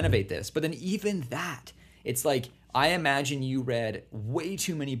 I'm gonna renovate this. But then even that, it's like, I imagine you read way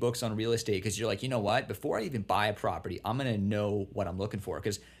too many books on real estate because you're like, you know what, before I even buy a property, I'm gonna know what I'm looking for.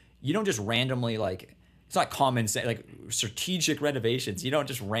 Because you don't just randomly, like, it's not common sense, like strategic renovations, you don't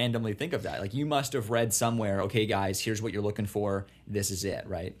just randomly think of that. Like you must have read somewhere, okay guys, here's what you're looking for, this is it,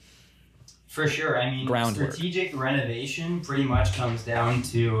 right? For sure. I mean, Groundwork. Strategic renovation pretty much comes down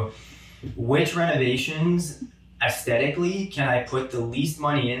to which renovations aesthetically can I put the least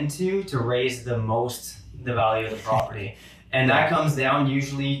money into to raise the value of the property. And that comes down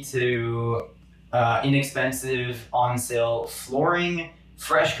usually to inexpensive on-sale flooring,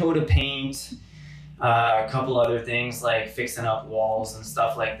 fresh coat of paint, a couple other things like fixing up walls and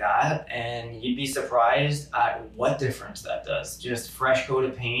stuff like that. And you'd be surprised at what difference that does. Just fresh coat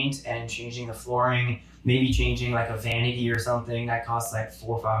of paint and changing the flooring, maybe changing like a vanity or something that costs like $400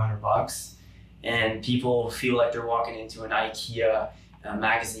 or $500. And people feel like they're walking into an IKEA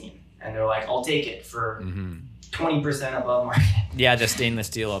magazine and they're like, I'll take it for 20% above market. Yeah, just stainless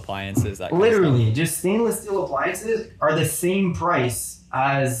steel appliances. That Literally, just stainless steel appliances are the same price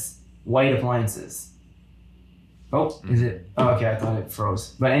as white appliances. Oh, is it? Oh, okay, I thought it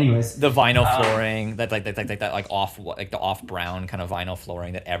froze. But anyways, the vinyl flooring, that the off brown kind of vinyl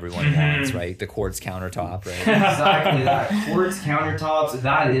flooring that everyone wants, right? The quartz countertop, right? Exactly that. Quartz countertops,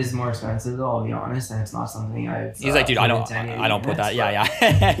 that is more expensive though, I'll be honest, and it's not something I've He's like, dude, I don't put that.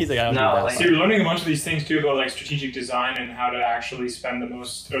 Yeah. He's like, I don't do that. So you're learning a bunch of these things too about like strategic design and how to actually spend the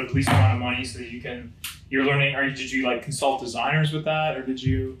most or the least amount of money so that you're learning. Did you like consult designers with that, or did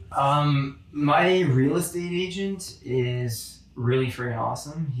you? My real estate agent is really freaking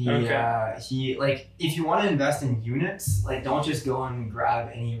awesome. He like, if you want to invest in units, like don't just go and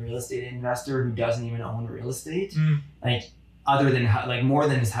grab any real estate investor who doesn't even own real estate. Like other than like more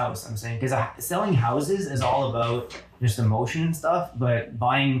than his house, I'm saying, because selling houses is all about just emotion and stuff, but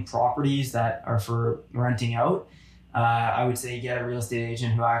buying properties that are for renting out, I would say get a real estate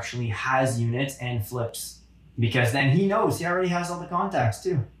agent who actually has units and flips, because then he already has all the contacts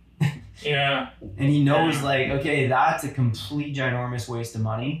too. Yeah. And he knows like, okay, that's a complete ginormous waste of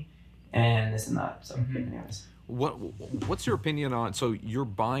money and this and that. So anyways. What's your opinion on, so you're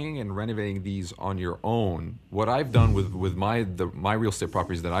buying and renovating these on your own? What I've done with my real estate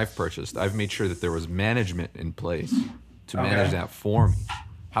properties that I've purchased, I've made sure that there was management in place to manage that for me.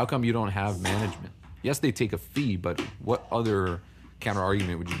 How come you don't have management? Yes, they take a fee, but what other counter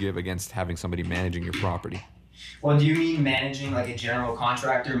argument would you give against having somebody managing your property? Well, do you mean managing like a general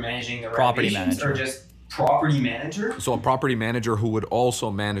contractor managing the property renovations, manager, or just property manager? So a property manager who would also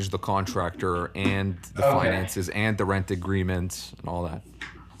manage the contractor and the finances and the rent agreement and all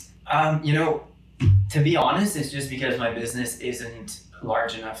that. You know, to be honest, it's just because my business isn't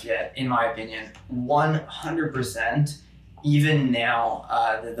large enough yet, in my opinion. 100%. Even now,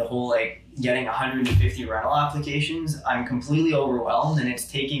 the whole like getting 150 rental applications, I'm completely overwhelmed, and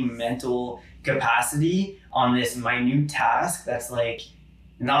it's taking mental capacity on this minute task that's like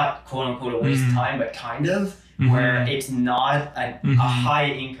not quote unquote a waste of time, but kind of, where it's not a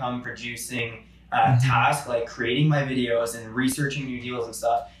high income producing task like creating my videos and researching new deals and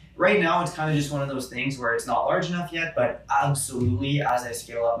stuff. Right now, it's kind of just one of those things where it's not large enough yet, but absolutely, as I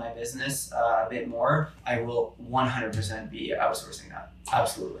scale up my business a bit more, I will 100% be outsourcing that.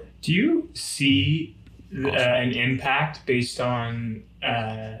 Absolutely. Do you see an impact based on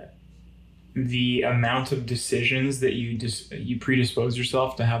the amount of decisions that you predispose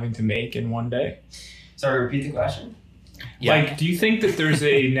yourself to having to make in one day? Sorry, repeat the question. Yeah. Like, do you think that there's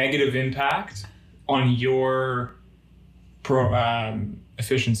a negative impact on your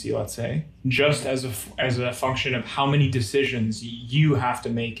efficiency, let's say, just as a function of how many decisions you have to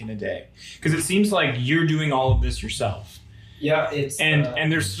make in a day? Because it seems like you're doing all of this yourself. Yeah, it's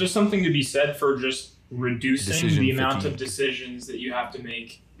and there's just something to be said for just reducing Decision the amount of fatigue. decisions that you have to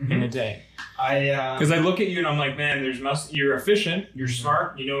make in a day. I Because I look at you and I'm like, man, you're efficient, you're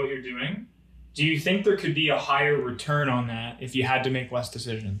smart, you know what you're doing. Do you think there could be a higher return on that if you had to make less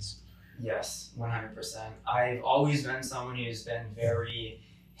decisions? Yes, 100%. I've always been someone who's been very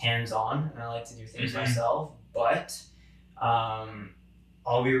hands-on, and I like to do things myself. But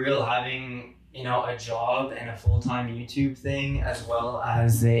I'll be real, having a job and a full-time YouTube thing, as well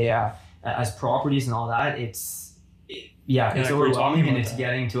as as properties and all that, it's like we're overwhelming, talking and about it's that.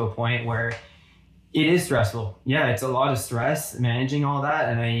 getting to a point where it is stressful. Yeah, it's a lot of stress managing all that,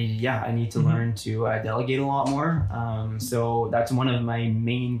 and I need to learn to delegate a lot more. So that's one of my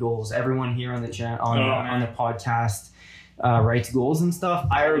main goals. Everyone here on the channel, on the podcast, writes goals and stuff.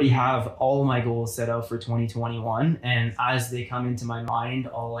 I already have all my goals set out for 2021, and as they come into my mind,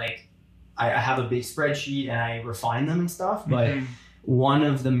 I have a big spreadsheet and I refine them and stuff. But one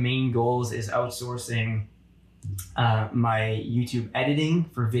of the main goals is outsourcing my YouTube editing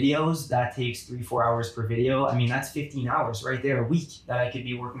for videos. That takes 3-4 hours per video. I mean, that's 15 hours right there a week that I could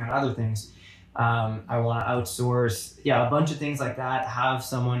be working on other things. I want to outsource, a bunch of things like that. Have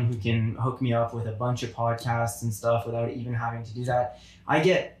someone who can hook me up with a bunch of podcasts and stuff without even having to do that. I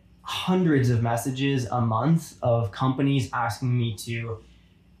get hundreds of messages a month of companies asking me to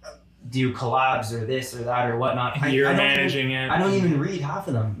do collabs or this or that or whatnot. You're managing it. I don't even read half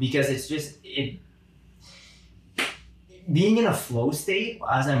of them because it's just being in a flow state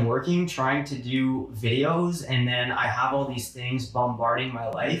as I'm working, trying to do videos, and then I have all these things bombarding my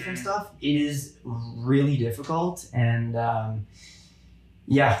life and stuff. It is really difficult, and I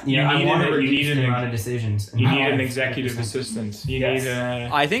want to reduce the amount of decisions. You need an executive assistant. You need a...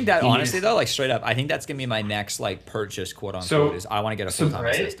 I think that honestly though, like straight up, I think that's gonna be my next like purchase, quote unquote. Is I want to get a full-time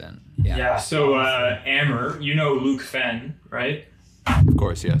assistant. Yeah. So Amber, Luke Fenn, right? Of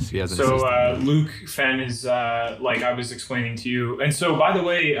course, yes. He has an assistant. Luke Fenn is like I was explaining to you. And so, by the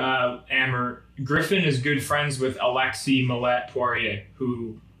way, Amber, Griffin is good friends with Alexis Millette-Poirier,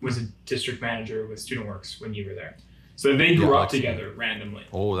 who was a district manager with StudentWorks when you were there. So they grew up together randomly.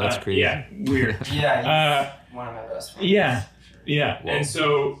 Oh, that's crazy. Yeah, weird. One of my best friends. Yeah. Whoa. And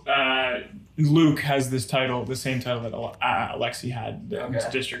so Luke has this title, the same title that Alexi had,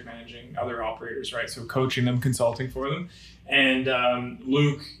 district managing other operators, right? So coaching them, consulting for them. And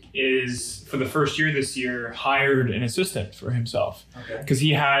Luke is, for the first year this year, hired an assistant for himself. Because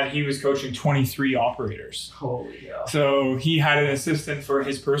he was coaching 23 operators. Holy hell. So he had an assistant for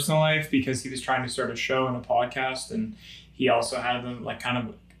his personal life because he was trying to start a show and a podcast, and he also had them like kind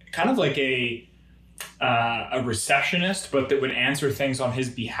of like a receptionist, but that would answer things on his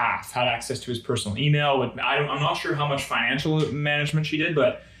behalf, had access to his personal email. I'm not sure how much financial management she did,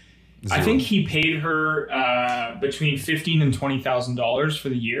 but I think he paid her between $15,000 and $20,000 for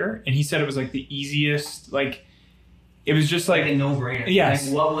the year, and he said it was like the easiest. Like, it was just like a no-brainer. Yes.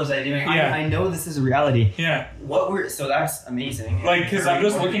 Like, what was I doing? Yeah. I know this is a reality. Yeah. So that's amazing. Like, because I'm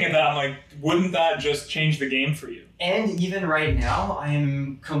just looking at that, I'm like, wouldn't that just change the game for you? And even right now, I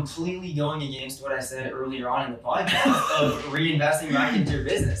am completely going against what I said earlier on in the podcast of reinvesting back into your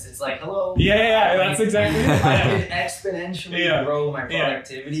business. It's like, hello. Yeah, that's exactly I could exponentially grow my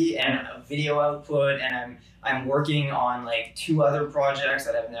productivity and video output, and I'm working on like 2 other projects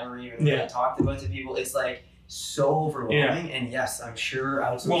that I've never even really talked about to people. It's like so overwhelming, and yes, I'm sure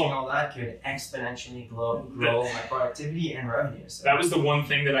outsourcing all that could exponentially grow my productivity and revenue. So. That was the one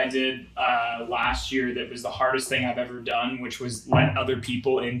thing that I did last year that was the hardest thing I've ever done, which was let other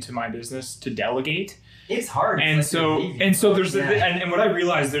people into my business to delegate. It's hard. And so there's and what I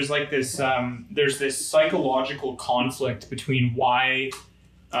realized, there's like this there's this psychological conflict between why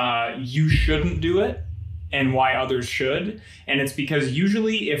you shouldn't do it and why others should. And it's because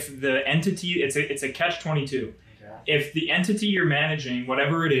usually if the entity, it's a catch-22. If the entity you're managing,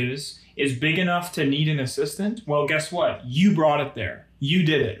 whatever it is big enough to need an assistant, well, guess what? You brought it there. You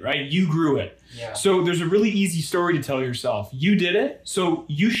did it, right? You grew it. Yeah. So there's a really easy story to tell yourself. You did it, so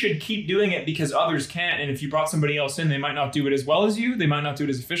you should keep doing it because others can't. And if you brought somebody else in, they might not do it as well as you. They might not do it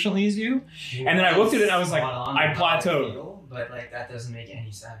as efficiently as you. And then I looked at it and I was like, I plateaued. But like that doesn't make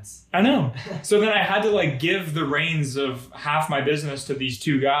any sense. I know. So then I had to like give the reins of half my business to these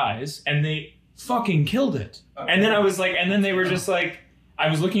 2 guys, and they fucking killed it. Okay. And then I was like, and then they were just like, I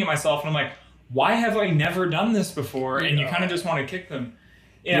was looking at myself and I'm like, why have I never done this before? And you kind of just want to kick them.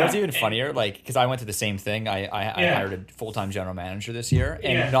 Yeah. You know what's even funnier? Like, because I went to the same thing. I hired a full-time general manager this year,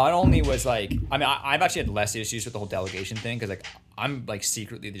 and not only was like, I mean, I've actually had less issues with the whole delegation thing because like I'm like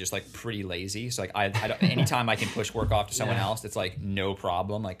secretly just like pretty lazy. So like I don't, anytime I can push work off to someone else, it's like no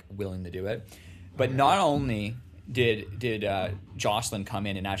problem, like willing to do it. But not only did Jocelyn come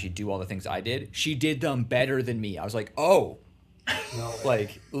in and actually do all the things I did, she did them better than me. I was like, oh,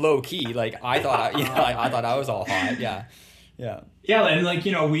 like low key, like I thought I thought I was all hot. Yeah, and like,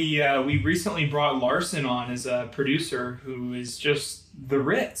 you know, we recently brought Larson on as a producer who is just the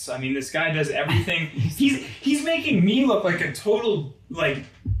Ritz. I mean, this guy does everything. He's making me look like a total like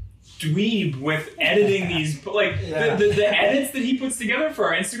dweeb with editing these like the edits that he puts together for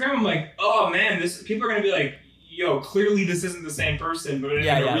our Instagram. I'm like, oh man, this people are gonna be like, yo, clearly this isn't the same person, but in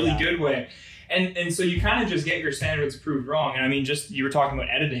a really good way. And so you kind of just get your standards proved wrong. And I mean, just you were talking about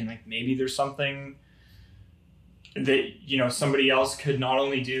editing, like maybe there's something that, you know, somebody else could not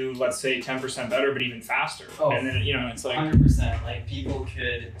only do, let's say 10% better, but even faster. Oh, and then, you know, it's like 100%. Like people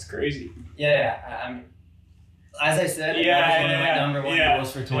could. It's crazy. Yeah. As I said, one of my number one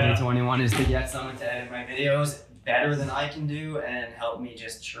goals for 2021 is to get someone to edit my videos better than I can do and help me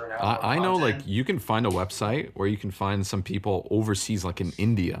just churn out more I know, content. like, you can find a website where you can find some people overseas, like in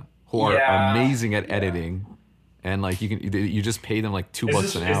India, who are amazing at editing, and like you just pay them like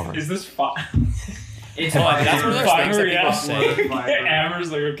 $2 an hour. Is this fun? It's that's one of those things that people say.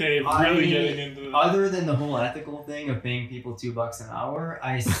 Amber's like, okay, really getting into it. Other than the whole ethical thing of paying people $2 an hour,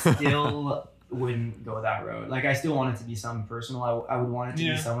 I still wouldn't go that road. Like, I still want it to be something personal. I would want it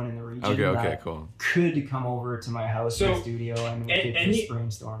to be someone in the region that could come over to my house or studio and we could just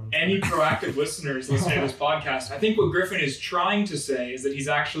brainstorm. Any proactive listeners listening to this podcast, I think what Griffin is trying to say is that he's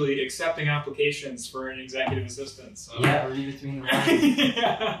actually accepting applications for an executive assistant. So. Yeah, read between the lines.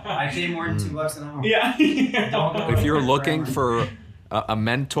 I pay more than $2 an hour. Yeah. If you're looking for a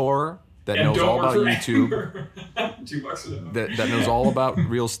mentor that knows all about YouTube, $2 that knows all about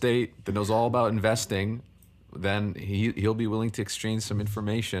real estate, that knows all about investing, then he'll be willing to exchange some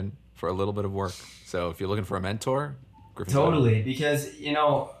information for a little bit of work. So if you're looking for a mentor, Griffin's totally, because, you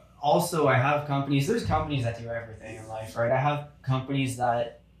know, also I have companies, there's companies that do everything in life, right? I have companies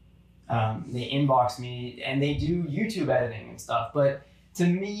that they inbox me and they do YouTube editing and stuff, but to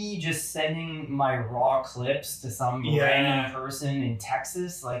me, just sending my raw clips to some random person in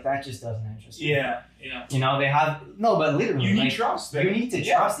Texas, like that just doesn't interest me. Yeah. You know, they have, no, but literally. You need like, trust. You need to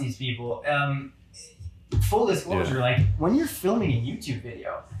trust these people. Full disclosure, like when you're filming a YouTube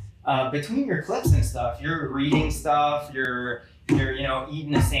video, between your clips and stuff, you're reading stuff, you're you know,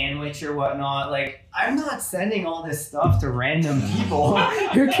 eating a sandwich or whatnot. Like, I'm not sending all this stuff to random people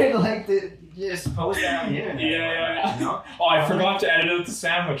who can like just post that on the internet. Yeah. You know? Oh, I forgot to edit out the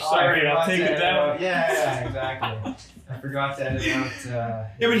sandwich. Sorry, I'll take it down. Yeah, exactly. I forgot to edit out.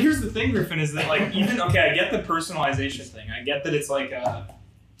 Yeah, but here's the thing, Griffin, is that like even I get the personalization thing. I get that it's like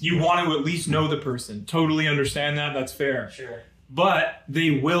you want to at least know the person. Totally understand that. That's fair. Sure. But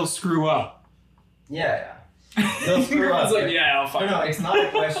they will screw up. Yeah. They'll screw up. Like, I'll fuck No, it's not a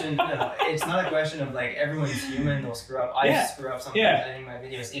question. No, it's not a question of like everyone's human. They'll screw up. I screw up sometimes editing my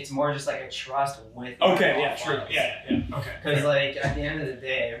videos. It's more just like a trust with. Sure. Yeah. Okay. Because like at the end of the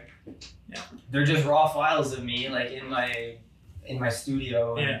day, they're just raw files of me, like in my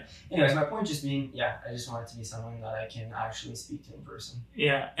studio. And, anyways, my point just being, I just want it to be someone that I can actually speak to in person.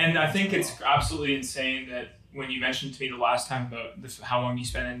 Yeah, and I think it's absolutely insane that when you mentioned to me the last time about how long you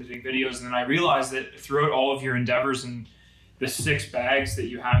spent editing videos, and then I realized that throughout all of your endeavors and the 6 bags that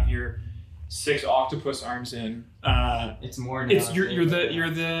you have your 6 octopus arms in, it's more. It's you're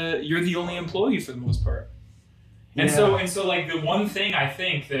the only employee for the most part. And so like the one thing I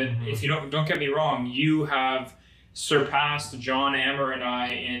think that if you don't get me wrong, you have surpassed John, Amber, and I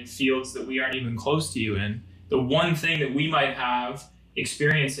in fields that we aren't even close to you in. The one thing that we might have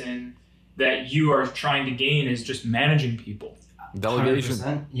experience in that you are trying to gain is just managing people. Delegation.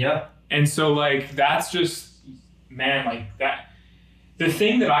 100%. Yeah. And so like that's just, man, like that. The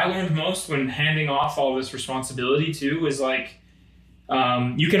thing that I learned most when handing off all this responsibility too is like,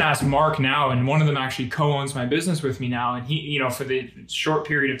 you can ask Mark now, and one of them actually co-owns my business with me now. And he, you know, for the short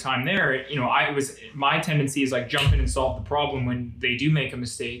period of time there, you know, my tendency is like jump in and solve the problem when they do make a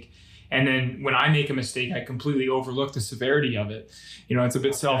mistake. And then when I make a mistake, I completely overlook the severity of it. You know, it's a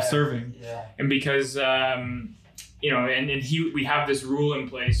bit self-serving. Yeah. And because, you know, and we have this rule in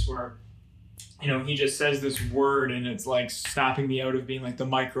place where, you know, he just says this word and it's like snapping me out of being like the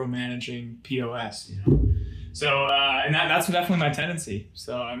micromanaging POS, you know. So, and that's definitely my tendency.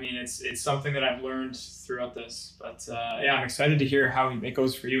 So, I mean, it's something that I've learned throughout this. But yeah, I'm excited to hear how it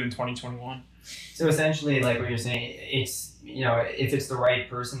goes for you in 2021. So essentially, like what you're saying, it's, you know, if it's the right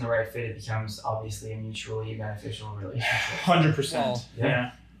person, the right fit, it becomes obviously a mutually beneficial relationship. 100%. Well,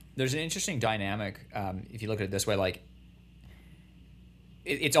 yeah. There's an interesting dynamic if you look at it this way, like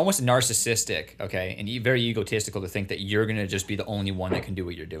it's almost narcissistic, okay, and very egotistical to think that you're gonna just be the only one that can do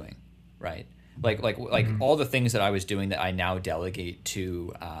what you're doing, right? Like all the things that I was doing that I now delegate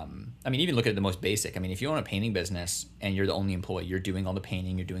to. I mean, even look at the most basic. I mean, if you own a painting business and you're the only employee, you're doing all the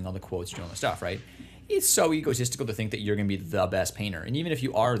painting, you're doing all the quotes, you're doing all the stuff, right? It's so egotistical to think that you're gonna be the best painter, and even if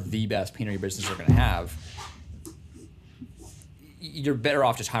you are the best painter your business are gonna have, you're better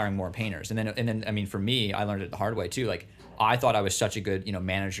off just hiring more painters. And then I mean, for me, I learned it the hard way too. Like, I thought I was such a good, you know,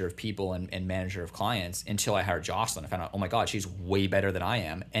 manager of people and manager of clients until I hired Jocelyn. I found out, oh my God, she's way better than I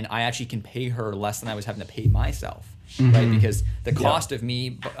am. And I actually can pay her less than I was having to pay myself, right? Because the cost of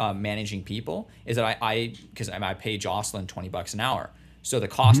me managing people is that I pay Jocelyn $20 an hour. So the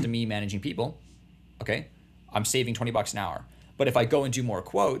cost of me managing people, okay, I'm saving $20 an hour. But if I go and do more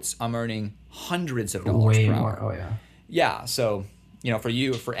quotes, I'm earning hundreds of dollars Way per more. hour. Oh yeah. Yeah, so, you know, for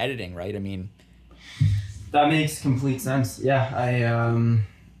you, for editing, right? I mean, that makes complete sense. Yeah,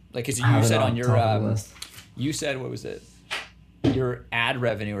 like, because you said on your, you said, what was it? Your ad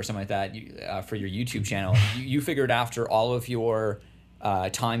revenue or something like that for your YouTube channel. You figured after all of your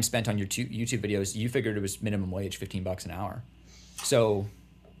time spent on your YouTube videos, you figured it was minimum wage, $15 an hour. So.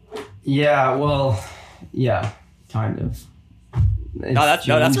 Yeah, well, yeah, kind of. That's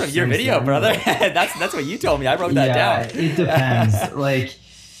from your video, brother. that's what you told me. I wrote that down. It depends. Like,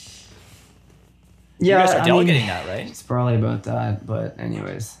 you guys are delegating that, right? It's probably about that, but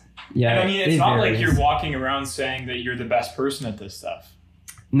anyways, yeah. And I mean, it's not like you're walking around saying that you're the best person at this stuff.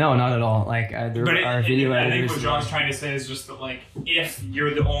 No, not at all. Like, our video I editors. think what John's trying to say is just that, like, if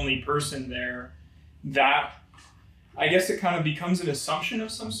you're the only person there, that, I guess it kind of becomes an assumption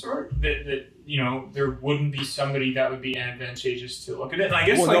of some sort that you know, there wouldn't be somebody that would be advantageous to look at it. And I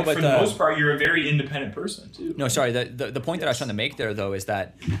guess, for the most part, you're a very independent person too. No, sorry. The point that I was trying to make there, though, is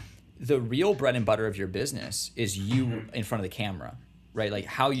that the real bread and butter of your business is you in front of the camera, right? Like,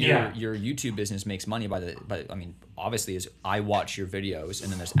 how your YouTube business makes money by I mean, obviously, is I watch your videos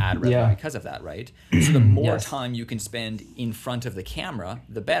and then there's ad revenue because of that, right? So the more time you can spend in front of the camera,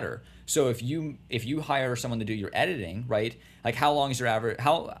 the better. So if you hire someone to do your editing, right? Like, how long is your average?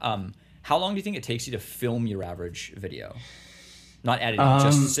 How long do you think it takes you to film your average video? Not editing,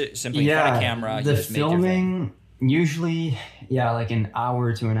 just simply in front of camera. The filming usually, like an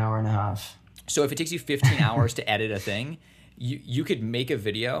hour to an hour and a half. So if it takes you 15 hours to edit a thing, you could make a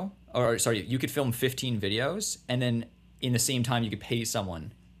video, you could film 15 videos, and then in the same time you could pay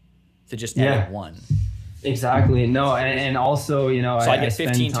someone to just edit one. Exactly. No, and also, you know, so I get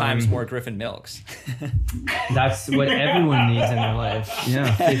 15 times more Griffin milks. That's what everyone needs in their life.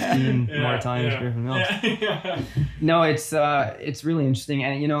 Yeah, 15 more times Griffin milks. No, it's really interesting,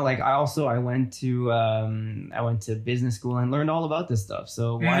 and you know, like I went to business school and learned all about this stuff.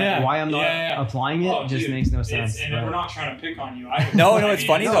 So why I'm not applying it just makes no sense. And we're not trying to pick on you. Either. No, it's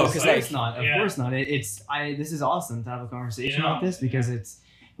funny though, because like, it's not. Of course not. This is awesome to have a conversation about this because it's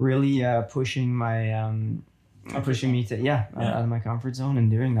really pushing me to out of my comfort zone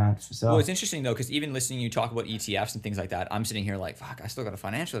and doing that. So well, it's interesting though, because even listening to you talk about ETFs and things like that, I'm sitting here like, fuck, I still got a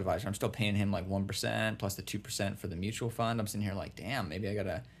financial advisor. I'm still paying him like 1% plus the 2% for the mutual fund. I'm sitting here like, damn, maybe I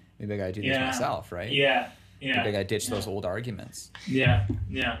gotta do this myself, right? Maybe I gotta ditch those old arguments.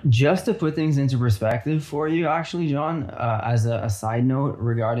 Just to put things into perspective for you, actually, John, as a side note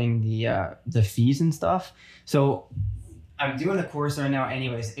regarding the fees and stuff. So I'm doing a course right now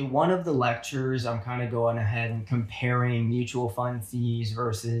anyways. In one of the lectures, I'm kind of going ahead and comparing mutual fund fees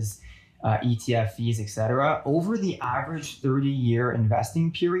versus ETF fees, etc. Over the average 30-year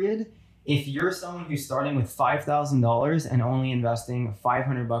investing period, if you're someone who's starting with $5,000 and only investing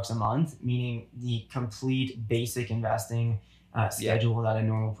 $500 a month, meaning the complete basic investing schedule that a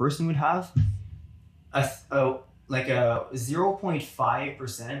normal person would have, like a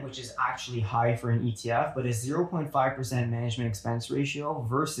 0.5%, which is actually high for an ETF, but a 0.5% management expense ratio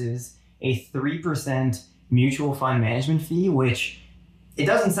versus a 3% mutual fund management fee, which it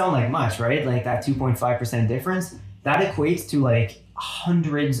doesn't sound like much, right? Like that 2.5% difference, that equates to like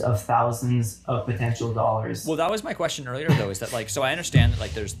hundreds of thousands of potential dollars. Well, that was my question earlier though, is that like, so I understand that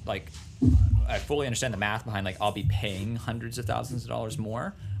like there's like, I fully understand the math behind like, I'll be paying hundreds of thousands of dollars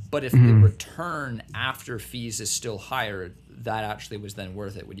more. But if the return after fees is still higher, that actually was then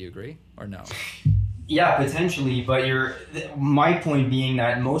worth it. Would you agree or no? Yeah, potentially, but my point being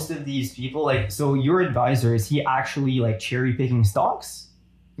that most of these people, like, so your advisor, is he actually like cherry picking stocks?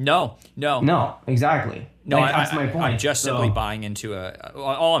 No. No, exactly. No, like, that's my point. I'm just simply buying into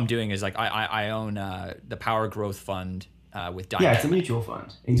all I'm doing is like I own the Power Growth Fund with Diamond. Yeah, it's a mutual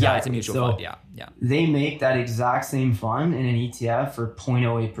fund. Exactly. Yeah, it's a mutual fund. Yeah. They make that exact same fund in an ETF for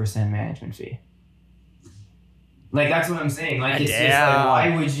 0.08% management fee. Like, that's what I'm saying. Like, it's just like,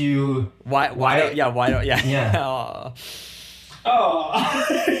 why would you? Why don't? Yeah. Yeah.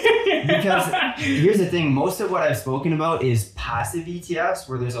 Because here's the thing, most of what I've spoken about is passive ETFs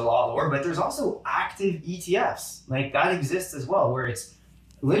where there's a lot lower, but there's also active ETFs. Like, that exists as well, where it's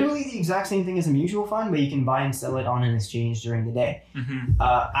literally the exact same thing as a mutual fund, but you can buy and sell it on an exchange during the day.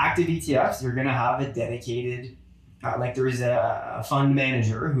 Active ETFs, you're going to have a dedicated, like, there is a fund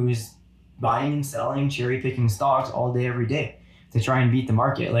manager who's buying and selling, cherry picking stocks all day, every day to try and beat the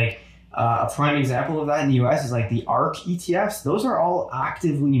market. Like, a prime example of that in the US is like the ARK ETFs. Those are all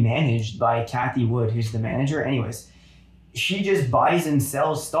actively managed by Kathy Wood, who's the manager. Anyways, she just buys and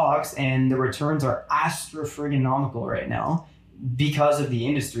sells stocks, and the returns are astro-frigonomical right now because of the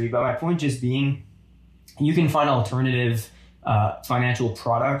industry. But my point just being, you can find alternative financial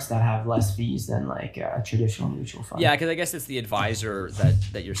products that have less fees than like a traditional mutual fund. Yeah, because I guess it's the advisor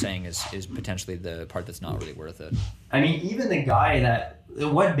that you're saying is potentially the part that's not really worth it. I mean, even the guy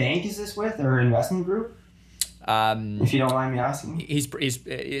what bank is this with, or investment group? If you don't mind me asking. He's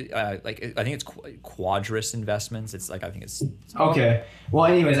like, I think it's Quadris Investments. It's like, I think it's okay. Well,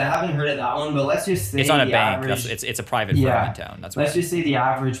 anyways, I haven't heard of that one, but let's just say it's not a bank. Average, it's a private firm in town. Let's just say the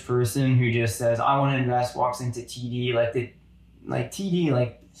average person who just says, I want to invest, walks into TD,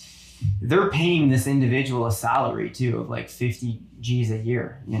 they're paying this individual a salary too of like 50 G's a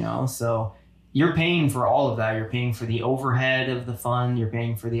year, so you're paying for all of that. You're paying for the overhead of the fund, you're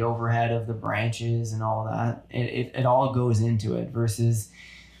paying for the overhead of the branches and all that. It all goes into it, versus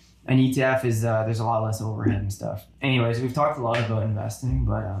an ETF is there's a lot less overhead and stuff. Anyways, we've talked a lot about investing,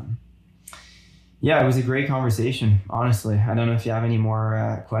 but yeah, it was a great conversation, honestly. I don't know if you have any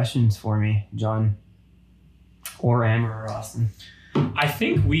more questions for me, John, or Amber, or Austin. I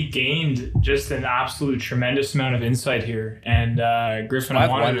think we gained just an absolute tremendous amount of insight here. And Griffin, I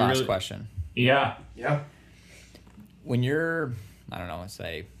have one last question. Yeah. When you're, I don't know, let's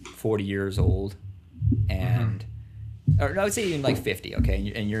say 40 years old, and or I would say even like 50,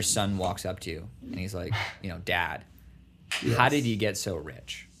 okay, and your son walks up to you and he's like, Dad, how did you get so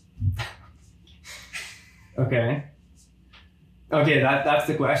rich? Okay, that's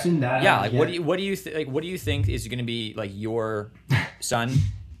the question. What do you think is going to be like your son?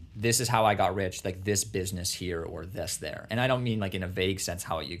 This is how I got rich, like this business here or this there. And I don't mean like in a vague sense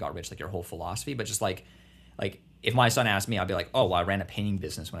how you got rich, like your whole philosophy, but just like if my son asked me, I'd be like, oh, well, I ran a painting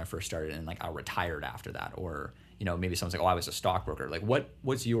business when I first started, and like I retired after that. Or maybe someone's like, oh, I was a stockbroker. Like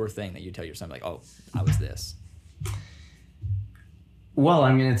what's your thing that you tell your son, like, oh, I was this? Well,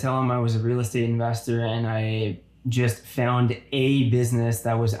 I'm going to tell him I was a real estate investor, and I just found a business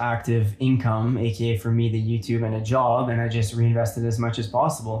that was active income, aka for me the YouTube, and a job, and I just reinvested as much as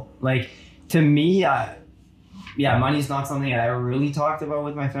possible. Like, to me, money's not something I ever really talked about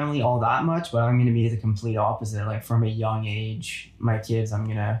with my family all that much, but I'm going to be the complete opposite. Like, from a young age, my kids, I'm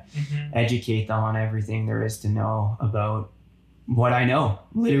going to educate them on everything there is to know about what I know.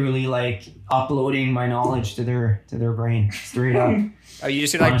 Literally, like, uploading my knowledge to their brain straight up. Are you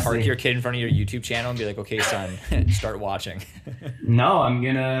just gonna like park your kid in front of your YouTube channel and be like, okay, son, start watching? No, I'm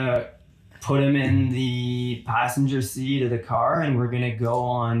gonna put him in the passenger seat of the car, and we're gonna go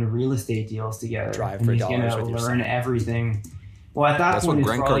on real estate deals together. Drive for dollars with your son. He's gonna learn everything. Well, at that's point, what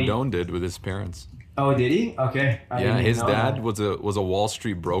Grant Cardone did with his parents. Oh, did he? Okay. His dad was a Wall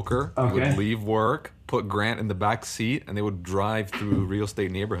Street broker. Okay. He would leave work, put Grant in the back seat, and they would drive through real estate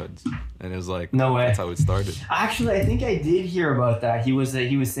neighborhoods. And it was like, no way. That's how it started. Actually, I think I did hear about that. He was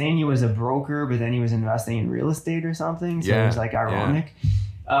saying he was a broker, but then he was investing in real estate or something. So it was like ironic.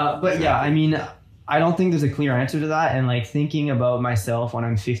 Yeah. But yeah, I mean, I don't think there's a clear answer to that. And like thinking about myself when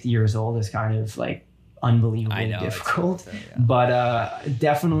I'm 50 years old is kind of like unbelievably difficult. But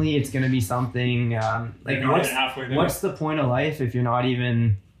definitely it's going to be something like what's the point of life if you're not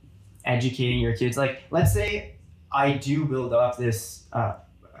even educating your kids? Like, let's say I do build up this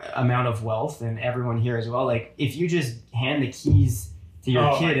amount of wealth, and everyone here as well, like if you just hand the keys to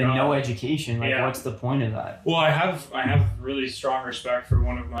your kid and no education, like what's the point of that? Well, I have really strong respect for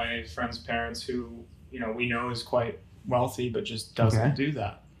one of my friend's parents who we know is quite wealthy but just doesn't do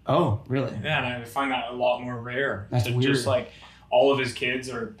that. Oh, really? Yeah, and I find that a lot more rare. That's weird. Just like all of his kids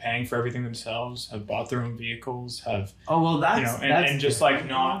are paying for everything themselves, have bought their own vehicles, have that's and just like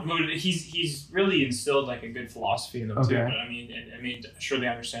not. He's really instilled like a good philosophy in them too. But I mean, sure they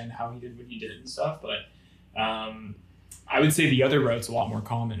understand how he did what he did and stuff, but I would say the other route's a lot more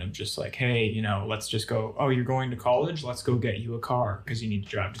common of just like, hey, let's just go. Oh, you're going to college? Let's go get you a car because you need to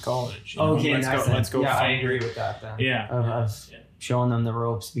drive to college. Let's go. Yeah, I agree with that. Then of showing them the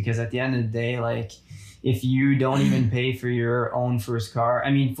ropes, because at the end of the day, like, if you don't even pay for your own first car, I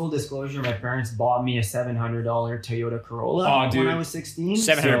mean, full disclosure, my parents bought me a $700 Toyota Corolla when I was 16.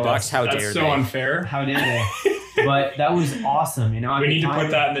 $700? How dare they? That's so unfair. How dare they? But that was awesome, We need to put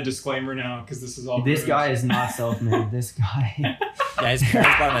that in the disclaimer now, because this is all. This guy is not self-made. This guy. Yeah, his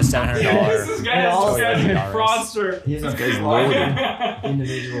parents bought him a $700. This guy's a fraudster. He's a loaded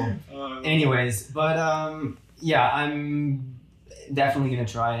individual. Anyways, but I'm definitely gonna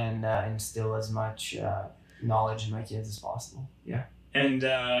try and instill as much knowledge in my kids as possible. Yeah. And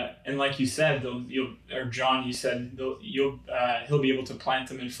like you said, John, you said he'll be able to plant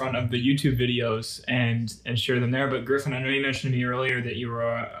them in front of the YouTube videos and share them there. But Griffin, I know you mentioned to me earlier that you were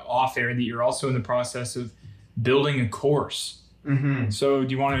off air, that you're also in the process of building a course. Mm-hmm. So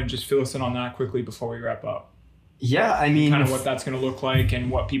do you want to just fill us in on that quickly before we wrap up? Yeah, I mean, kind of what that's going to look like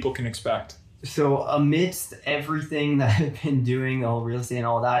and what people can expect. So amidst everything that I've been doing, all real estate and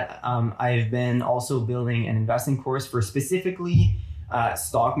all that, I've been also building an investing course for specifically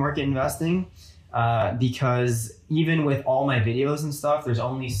stock market investing, because even with all my videos and stuff, there's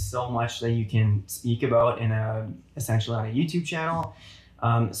only so much that you can speak about essentially on a YouTube channel.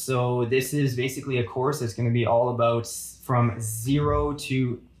 So this is basically a course that's going to be all about from zero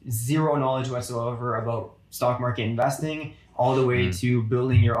knowledge whatsoever about stock market investing, all the way to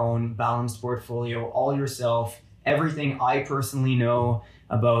building your own balanced portfolio all yourself. Everything I personally know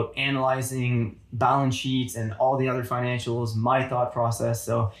about analyzing balance sheets and all the other financials, my thought process.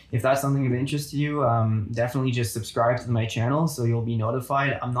 So if that's something of interest to you, definitely just subscribe to my channel so you'll be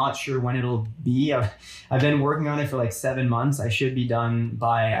notified. I'm not sure when it'll be. I've been working on it for like 7 months. I should be done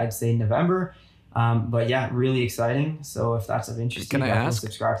by, I'd say, November. But yeah, really exciting. So if that's of interest to you, definitely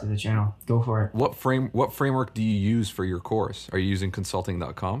subscribe to the channel. Go for it. What framework do you use for your course? Are you using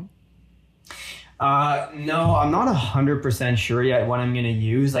consulting.com? No, I'm not 100% sure yet what I'm going to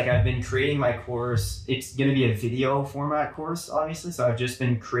use. Like, I've been creating my course. It's going to be a video format course, obviously. So I've just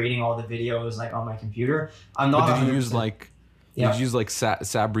been creating all the videos like on my computer. I'm not. But did you use like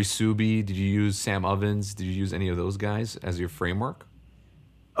Sabri Subi? Did you use Sam Ovens? Did you use any of those guys as your framework?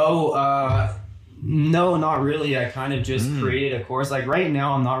 No, not really. I kind of just created a course. Like right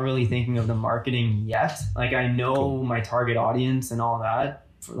now, I'm not really thinking of the marketing yet. Like I know my target audience and all that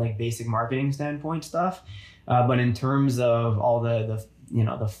for like basic marketing standpoint stuff. But in terms of all the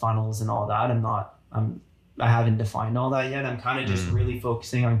funnels and all that, I haven't defined all that yet. I'm kind of just really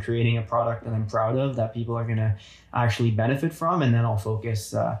focusing on creating a product that I'm proud of, that people are going to actually benefit from. And then I'll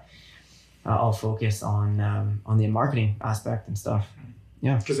focus on the marketing aspect and stuff.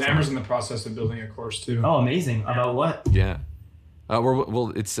 Yeah, because Amber's in the process of building a course too. Oh, amazing! About what? Yeah,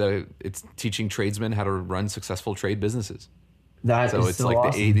 it's teaching tradesmen how to run successful trade businesses. It's like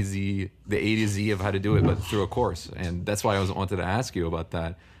awesome. the A to Z of how to do it, but through a course. And that's why I wanted to ask you about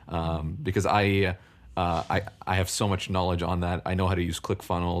that, because I have so much knowledge on that. I know how to use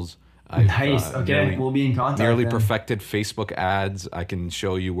ClickFunnels. Nice. Okay, we'll be in contact. Nearly perfected Facebook ads. I can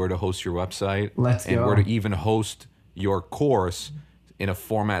show you where to host your website. Let's go. And where to even host your course in a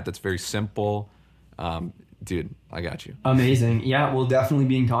format that's very simple. Dude, I got you. Amazing. Yeah, we'll definitely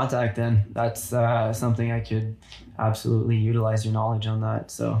be in contact then. That's something I could absolutely utilize your knowledge on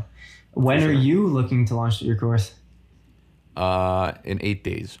that. So when are you looking to launch your course? In 8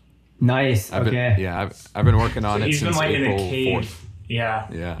 days. Nice. I've been working on it since April 4th. Yeah.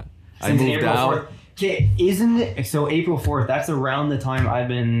 Yeah. Since I moved out. Okay, isn't it? So April 4th, that's around the time I've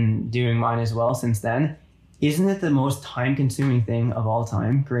been doing mine as well since then. Isn't it the most time-consuming thing of all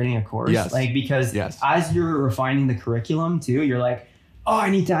time, creating a course? Yes. Like, because as you're refining the curriculum too, you're like, oh,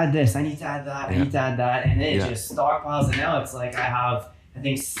 I need to add this, I need to add that, I need to add that, and then it just stockpiles. And now it's like I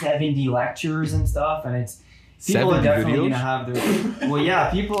think 70 lectures and stuff, and it's people are definitely going to have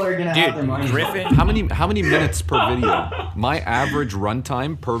their people are going to have their money. Griffin, how many minutes per video? My average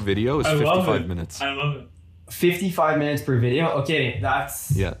runtime per video is 55 minutes. I love it. 55 minutes per video. Okay,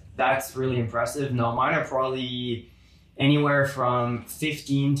 that's really impressive. No, mine are probably anywhere from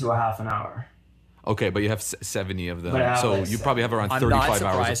 15 to a half an hour. Okay, but you have 70 of them, so you probably have around 35 hours of content.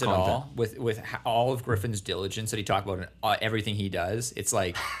 I'm not surprised at all with all of Griffin's diligence that he talked about and everything he does. It's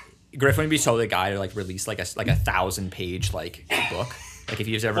like Griffin would be so the guy to like release like a 1,000-page like book. Like if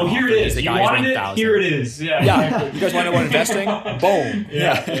you've ever Well, here offered, it he's is. the You guy who's wanted made it. thousands. Here it is. Yeah. Yeah. You guys want to know about investing? Boom.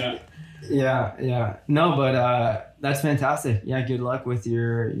 Yeah. Yeah. No, but that's fantastic. Yeah, good luck with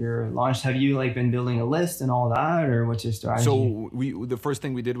your launch. Have you like been building a list and all that, or what's your strategy? So the first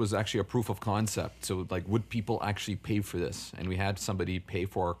thing we did was actually a proof of concept. So like, would people actually pay for this? And we had somebody pay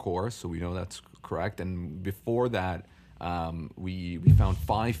for our course, so we know that's correct. And before that, we found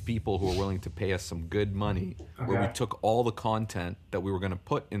 5 people who were willing to pay us some good money, where we took all the content that we were going to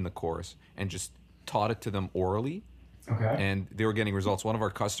put in the course and just taught it to them orally. Okay. And they were getting results. One of our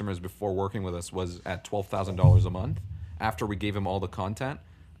customers before working with us was at $12,000 a month. After we gave him all the content,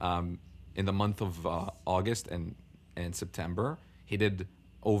 in the month of August and September, he did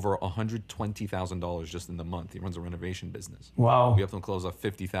over $120,000 just in the month. He runs a renovation business. Wow. We helped him close a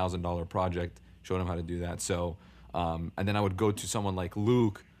 $50,000 project, showed him how to do that. So, and then I would go to someone like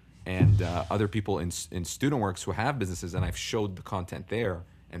Luke and other people in StudentWorks who have businesses, and I've showed the content there,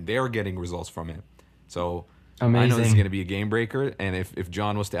 and they're getting results from it. So amazing. I know this is going to be a game breaker. And if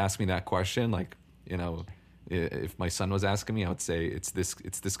John was to ask me that question, like, you know, if my son was asking me, I would say it's this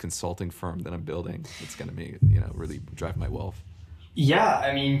consulting firm that I'm building. It's going to be, you know, really drive my wealth. Yeah,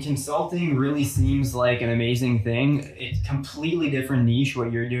 I mean, consulting really seems like an amazing thing. It's completely different niche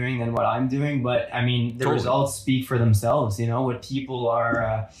what you're doing than what I'm doing, but I mean, the results speak for themselves. You know, what people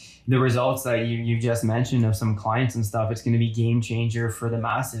are, the results that you just mentioned of some clients and stuff, it's going to be game changer for the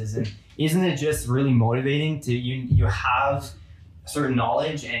masses. And isn't it just really motivating to you have certain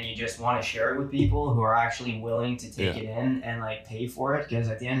knowledge and you just want to share it with people who are actually willing to take it in and like pay for it? Because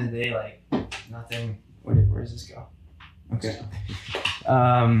at the end of the day, like nothing. Where does this go? Okay.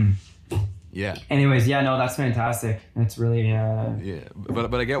 Yeah. Anyways, yeah, no, that's fantastic. It's really yeah,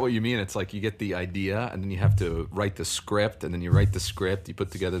 but I get what you mean. It's like you get the idea, and then you have to write the script, and then you write the script, you put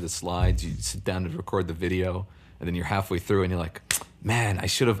together the slides, you sit down to record the video, and then you're halfway through, and you're like, man, I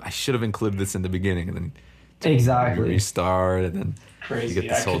should have included this in the beginning, and then exactly you restart, and then Crazy. you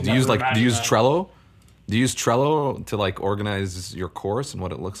get this whole. Do you use Trello? Do you use Trello to like organize your course and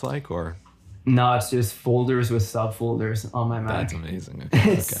what it looks like, or? No, it's just folders with subfolders on my Mac. That's amazing.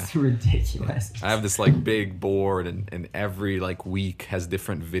 Okay, it's ridiculous. I have this like big board, and every like week has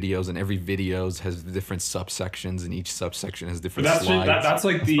different videos, and every videos has different subsections, and each subsection has different slides. That's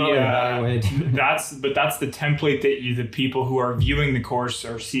like that's the template that the people who are viewing the course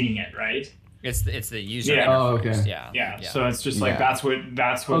are seeing it, right? It's the user interface. Oh, okay. Yeah. So it's just like that's what.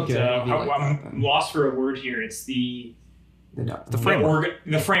 Okay, I'm lost for a word here. It's the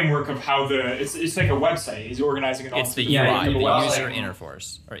framework of how it's like a website. He's organizing it all. It's the UI, the user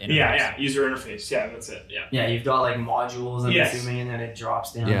interface. Yeah, user interface. Yeah, that's it. Yeah, you've got like modules, I'm assuming, and then it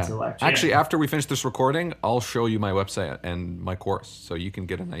drops down to lecture. Actually, after we finish this recording, I'll show you my website and my course, so you can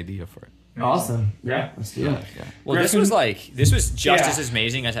get an idea for it. Awesome. Yeah, let's do it. Yeah. Well, this was just as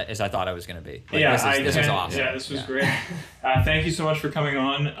amazing as I thought it was going to be. Like, this was awesome. Yeah, this was great. Thank you so much for coming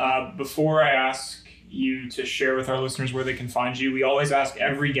on. Before I ask you to share with our listeners where they can find you, we always ask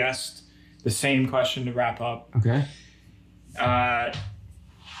every guest the same question to wrap up. Okay.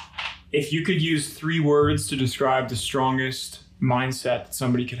 If you could use 3 words to describe the strongest mindset that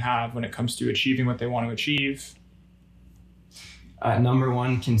somebody could have when it comes to achieving what they want to achieve. Number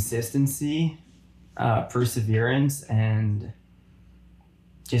 1, consistency, perseverance, and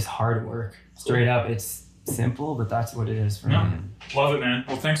just hard work. Straight up, it's simple, but that's what it is for me. Love it, man.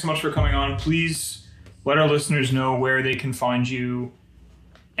 Well, thanks so much for coming on. Please let our listeners know where they can find you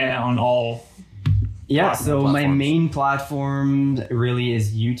on all so my main platform really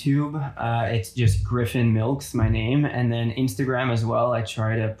is YouTube. It's just Griffin Milks, my name, and then Instagram as well. I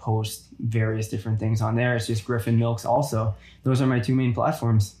try to post various different things on there. It's just Griffin Milks also. Those are my 2 main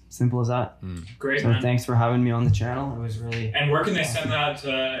platforms. Simple as that. Great, so man. Thanks for having me on the channel. It was really And where can they send that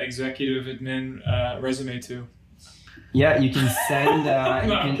executive admin resume to? Yeah, you can send.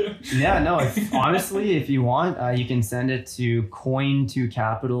 Honestly, if you want, you can send it to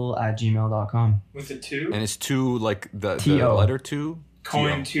coin2capital@gmail.com. With a 2? And it's 2 like the T-O. letter 2?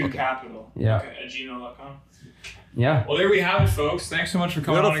 Coin2capital. Yeah. Okay, at gmail.com. Yeah. Well, there we have it, folks. Thanks so much for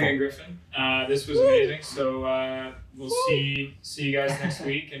coming on again, Griffin. This was amazing. So we'll see you guys next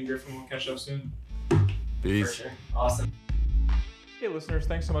week, and Griffin will catch up soon. Peace. For sure. Awesome. Hey listeners,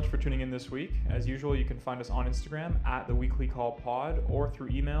 thanks so much for tuning in this week. As usual, you can find us on Instagram @theweeklycallpod or through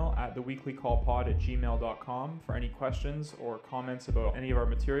email at theweeklycallpod@gmail.com for any questions or comments about any of our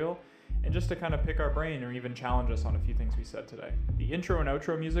material, and just to kind of pick our brain or even challenge us on a few things we said today. The intro and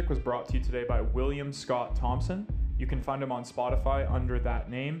outro music was brought to you today by William Scott Thompson. You can find him on Spotify under that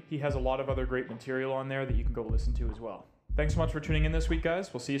name. He has a lot of other great material on there that you can go listen to as well. Thanks so much for tuning in this week,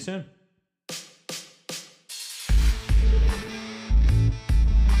 guys. We'll see you soon.